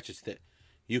extendable ratchets that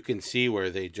you can see where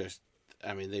they just.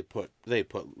 I mean, they put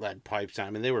lead pipes on. I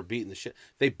mean, they were beating the shit.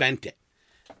 They bent it,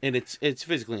 and it's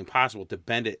physically impossible to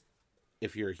bend it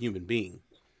if you're a human being.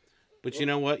 But you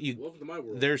know what?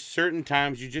 There's certain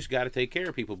times you just got to take care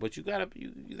of people, but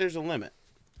there's a limit.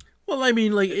 Well, I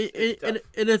mean, like, and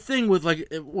the thing with like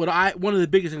one of the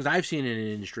biggest things I've seen in an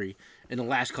industry in the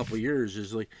last couple of years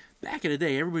is like back in the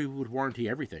day, everybody would warranty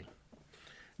everything.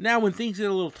 Now, when things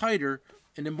get a little tighter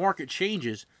and the market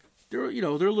changes, they're a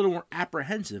little more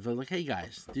apprehensive. They're like, hey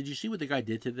guys, did you see what the guy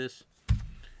did to this?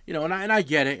 And I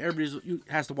get it. Everybody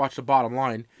has to watch the bottom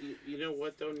line. you know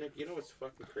what though, Nick? You know what's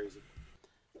fucking crazy?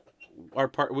 We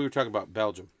were talking about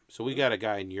Belgium, so we got a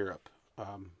guy in Europe,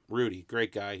 Rudy,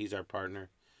 great guy. He's our partner,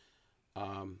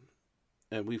 and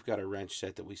we've got a wrench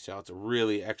set that we sell. It's a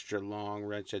really extra long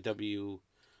wrench set.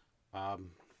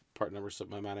 Part number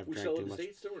slipped my mind. I've drank too much.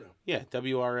 Still or no? Yeah,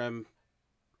 WRM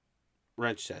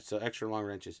wrench set, so extra long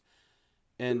wrenches,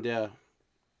 and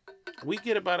we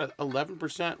get about a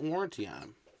 11% warranty on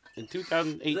them in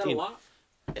 2018. Is that a lot?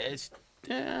 It's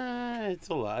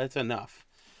a lot. It's enough,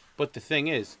 but the thing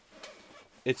is,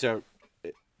 it's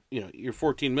your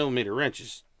 14 millimeter wrench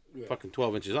is fucking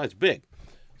 12 inches long. It's big,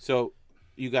 so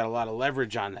you got a lot of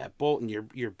leverage on that bolt, and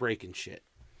you're breaking shit.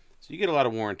 So you get a lot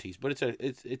of warranties, but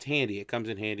it's handy. It comes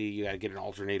in handy. You got to get an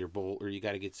alternator bolt, or you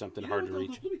got to get something hard to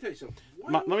reach. Let me tell you something.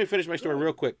 Let me finish my story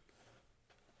real quick.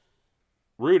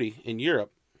 Rudy in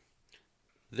Europe,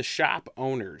 the shop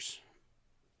owners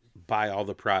buy all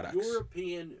the products.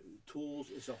 European tools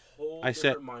is a whole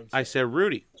different mindset. I said,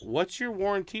 Rudy, what's your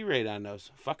warranty rate on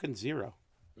those? Fucking zero.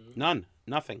 None.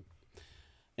 Nothing.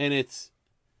 And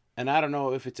I don't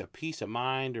know if it's a peace of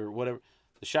mind or whatever.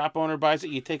 The shop owner buys it,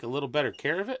 you take a little better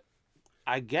care of it,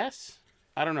 I guess.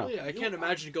 I don't know. Yeah, I can't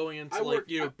imagine going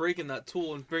into breaking that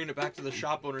tool and bringing it back to the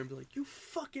shop owner and be like, "You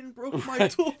fucking broke my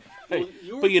tool."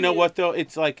 But you know what though?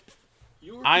 It's like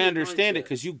I understand it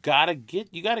because you gotta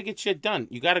get shit done.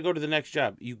 You gotta go to the next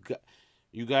job.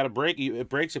 You got to break. It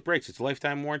breaks. It breaks. It's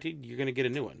lifetime warranty. You're gonna get a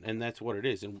new one, and that's what it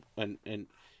is. And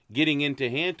getting into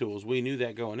hand tools, we knew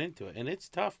that going into it, and it's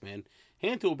tough, man.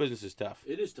 Hand tool business is tough.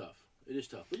 It is tough. It is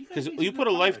tough. Because you put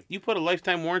a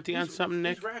lifetime warranty on something,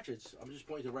 Nick. These ratchets. I'm just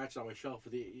pointing to ratchets on my shelf for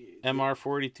the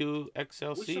MR42 We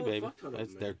XLC, sell a baby. fuck ton of them,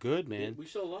 man. They're good, man. We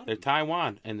sell a lot of They're them.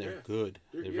 Taiwan, and they're Yeah. good.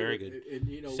 They're very good. And,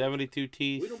 you know, 72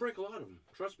 teeth. we don't break a lot of them.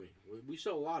 Trust me. We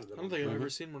sell a lot of them. I don't think I've ever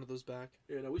seen one of those back.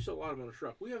 Yeah, no, we sell a lot of them on the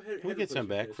truck. We have We get some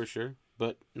back for sure,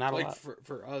 but not a Like lot.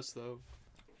 for us though.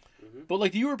 But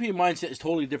like the European mindset is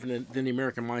totally different than the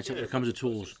American mindset when it comes to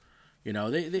tools. You know,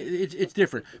 it's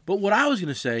different. But what I was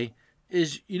gonna say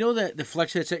is, you know that the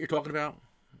flex headset you're talking about.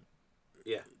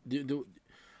 Yeah.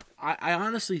 I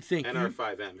honestly think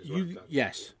NR5M is what I'm talking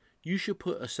yes, you should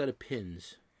put a set of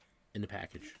pins in the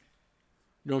package.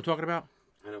 You know what I'm talking about? about.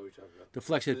 I know what you're talking about. The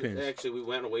flex head pins. Actually, we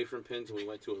went away from pins and we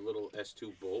went to a little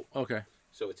S2 bolt, Okay.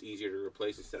 so it's easier to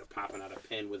replace instead of popping out a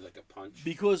pin with like a punch.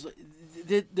 Because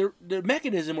the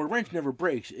mechanism or wrench never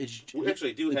breaks. It's We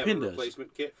actually do the have a pin does.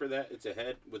 replacement kit for that. It's a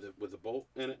head with a bolt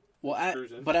in it. Well,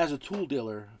 Screws in. but as a tool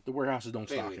dealer, the warehouses don't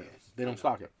Pain in stock the it. ass. They I don't know.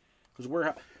 stock it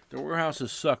because the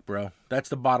warehouses suck, bro. That's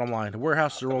the bottom line. The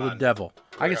warehouses are all come the on. devil.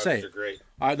 I can say Warehouses it. are great.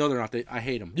 I know they're not. I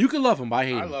hate them. You can love them, but I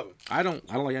hate I them. love them. I don't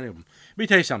like any of them. Let me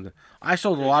tell you something. I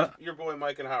sold a lot Your boy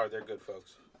Mike and Howard, they're good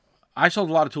folks.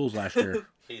 of tools last year.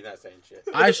 He's not saying shit.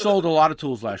 I sold a lot of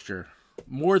tools last year.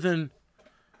 More than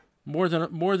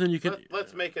you can.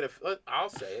 Let's make it I'll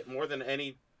say it, more than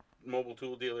any mobile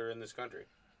tool dealer in this country.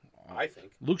 I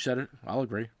think. Luke said it. I'll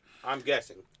agree. I'm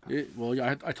guessing.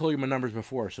 I told you my numbers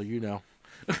before, so you know.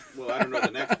 Well, I don't know the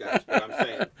next guys, but I'm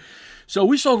saying. So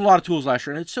we sold a lot of tools last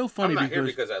year, and it's so funny I'm not here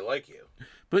because because I like you.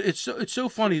 but it's so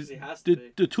funny. Seriously, has to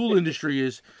be. The tool industry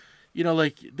is, you know,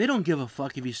 like they don't give a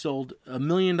fuck if you sold $1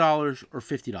 million or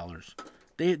 $50.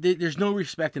 There's no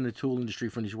respect in the tool industry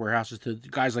from these warehouses to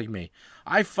guys like me.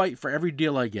 I fight for every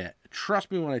deal I get.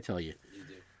 Trust me when I tell you. You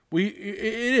do.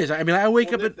 It is. I mean, I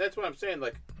wake up at. That's what I'm saying.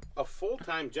 Like a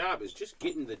full-time job is just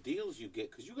getting the deals you get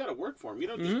because you got to work for them. You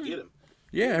don't just get them.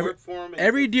 Yeah, you work for them.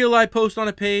 every deal I post on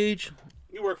a page,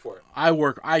 You work for it.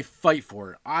 I fight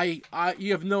for it.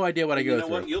 You have no idea what I You go know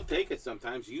through. what? You'll take it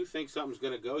sometimes. You think something's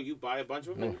gonna go. You buy a bunch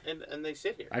of them, and they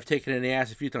sit here. I've taken it in the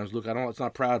ass a few times. Look, I don't. It's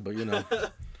not proud, but you know.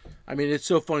 I mean, it's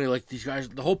so funny. Like these guys,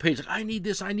 the whole page, like I need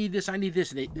this, I need this, I need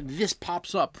this, and this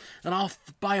pops up, and I'll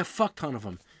buy a fuck ton of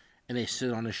them, and they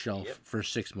sit on the shelf for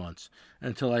 6 months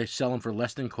until I sell them for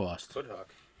less than cost. Hood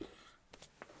hawk.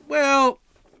 Well,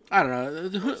 I don't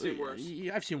know. I've seen worse.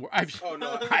 Yeah, I've seen worse. Oh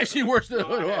no, I've seen worse than no,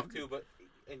 Hood I Hawk. have too. But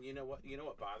and you know what? You know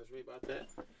what bothers me about that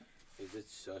is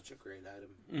it's such a great item,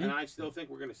 and I still think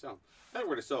we're gonna sell them. I think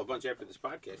we're gonna sell a bunch after this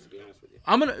podcast. To be honest with you,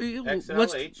 I'm gonna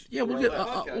let's XLH, we'll get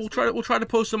podcast. we'll try to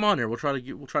post them on there. We'll try to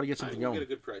get I something think we'll going. get a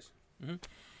good price. All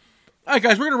right,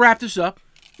 guys, we're gonna wrap this up.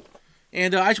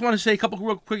 And I just want to say a couple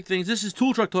real quick things. This is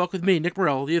Tool Truck Talk with me, Nick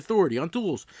Morell, the authority on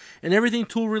tools and everything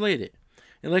tool related.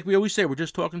 And like we always say, we're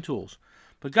just talking tools.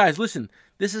 But guys, listen,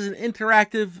 this is an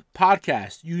interactive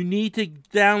podcast. You need to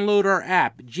download our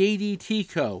app, JDT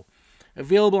Co.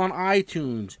 Available on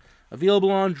iTunes,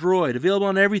 available on Droid, available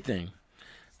on everything.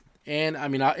 And I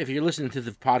mean, if you're listening to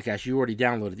the podcast, you already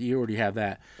downloaded it. You already have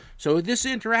that. So this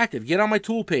is interactive. Get on my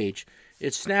tool page.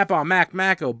 It's Snap-on,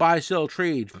 Mac-Maco, Buy, Sell,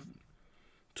 Trade,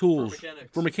 Tools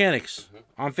for mechanics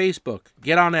on Facebook.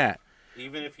 Get on that.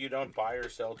 Even if you don't buy or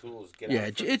sell tools, get Yeah,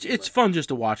 out for it's fun just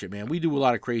to watch it, man. We do a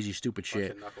lot of crazy, stupid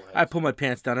shit. of knuckleheads. I pull my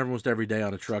pants down almost every day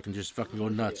on a truck and just fucking go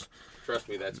nuts. Trust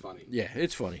me, that's funny. Yeah,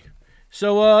 it's funny.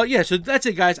 So so that's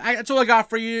it, guys. That's all I got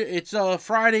for you. It's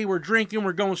Friday. We're drinking.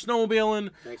 We're going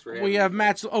snowmobiling. Thanks for having We me. have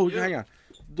Matt's. Oh, hang on,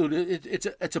 dude.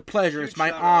 It's a pleasure. It's my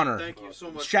Shout out. honor. Thank you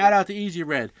so much. Shout out to Easy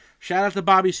Red. Shout out to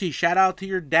Bobby C. Shout out to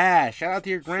your dad. Shout out to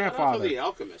your Shout out to grandfather. the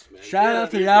Alchemist, man. Shout out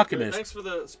to the Alchemist. Thanks for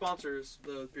the sponsors,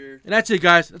 the beer. And that's it,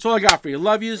 guys. That's all I got for you.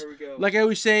 Love yous. There we go. Like I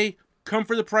always say, come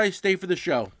for the price, stay for the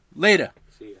show. Later.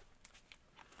 See ya.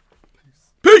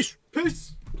 Peace.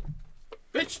 Peace.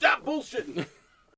 Bitch, stop bullshitting.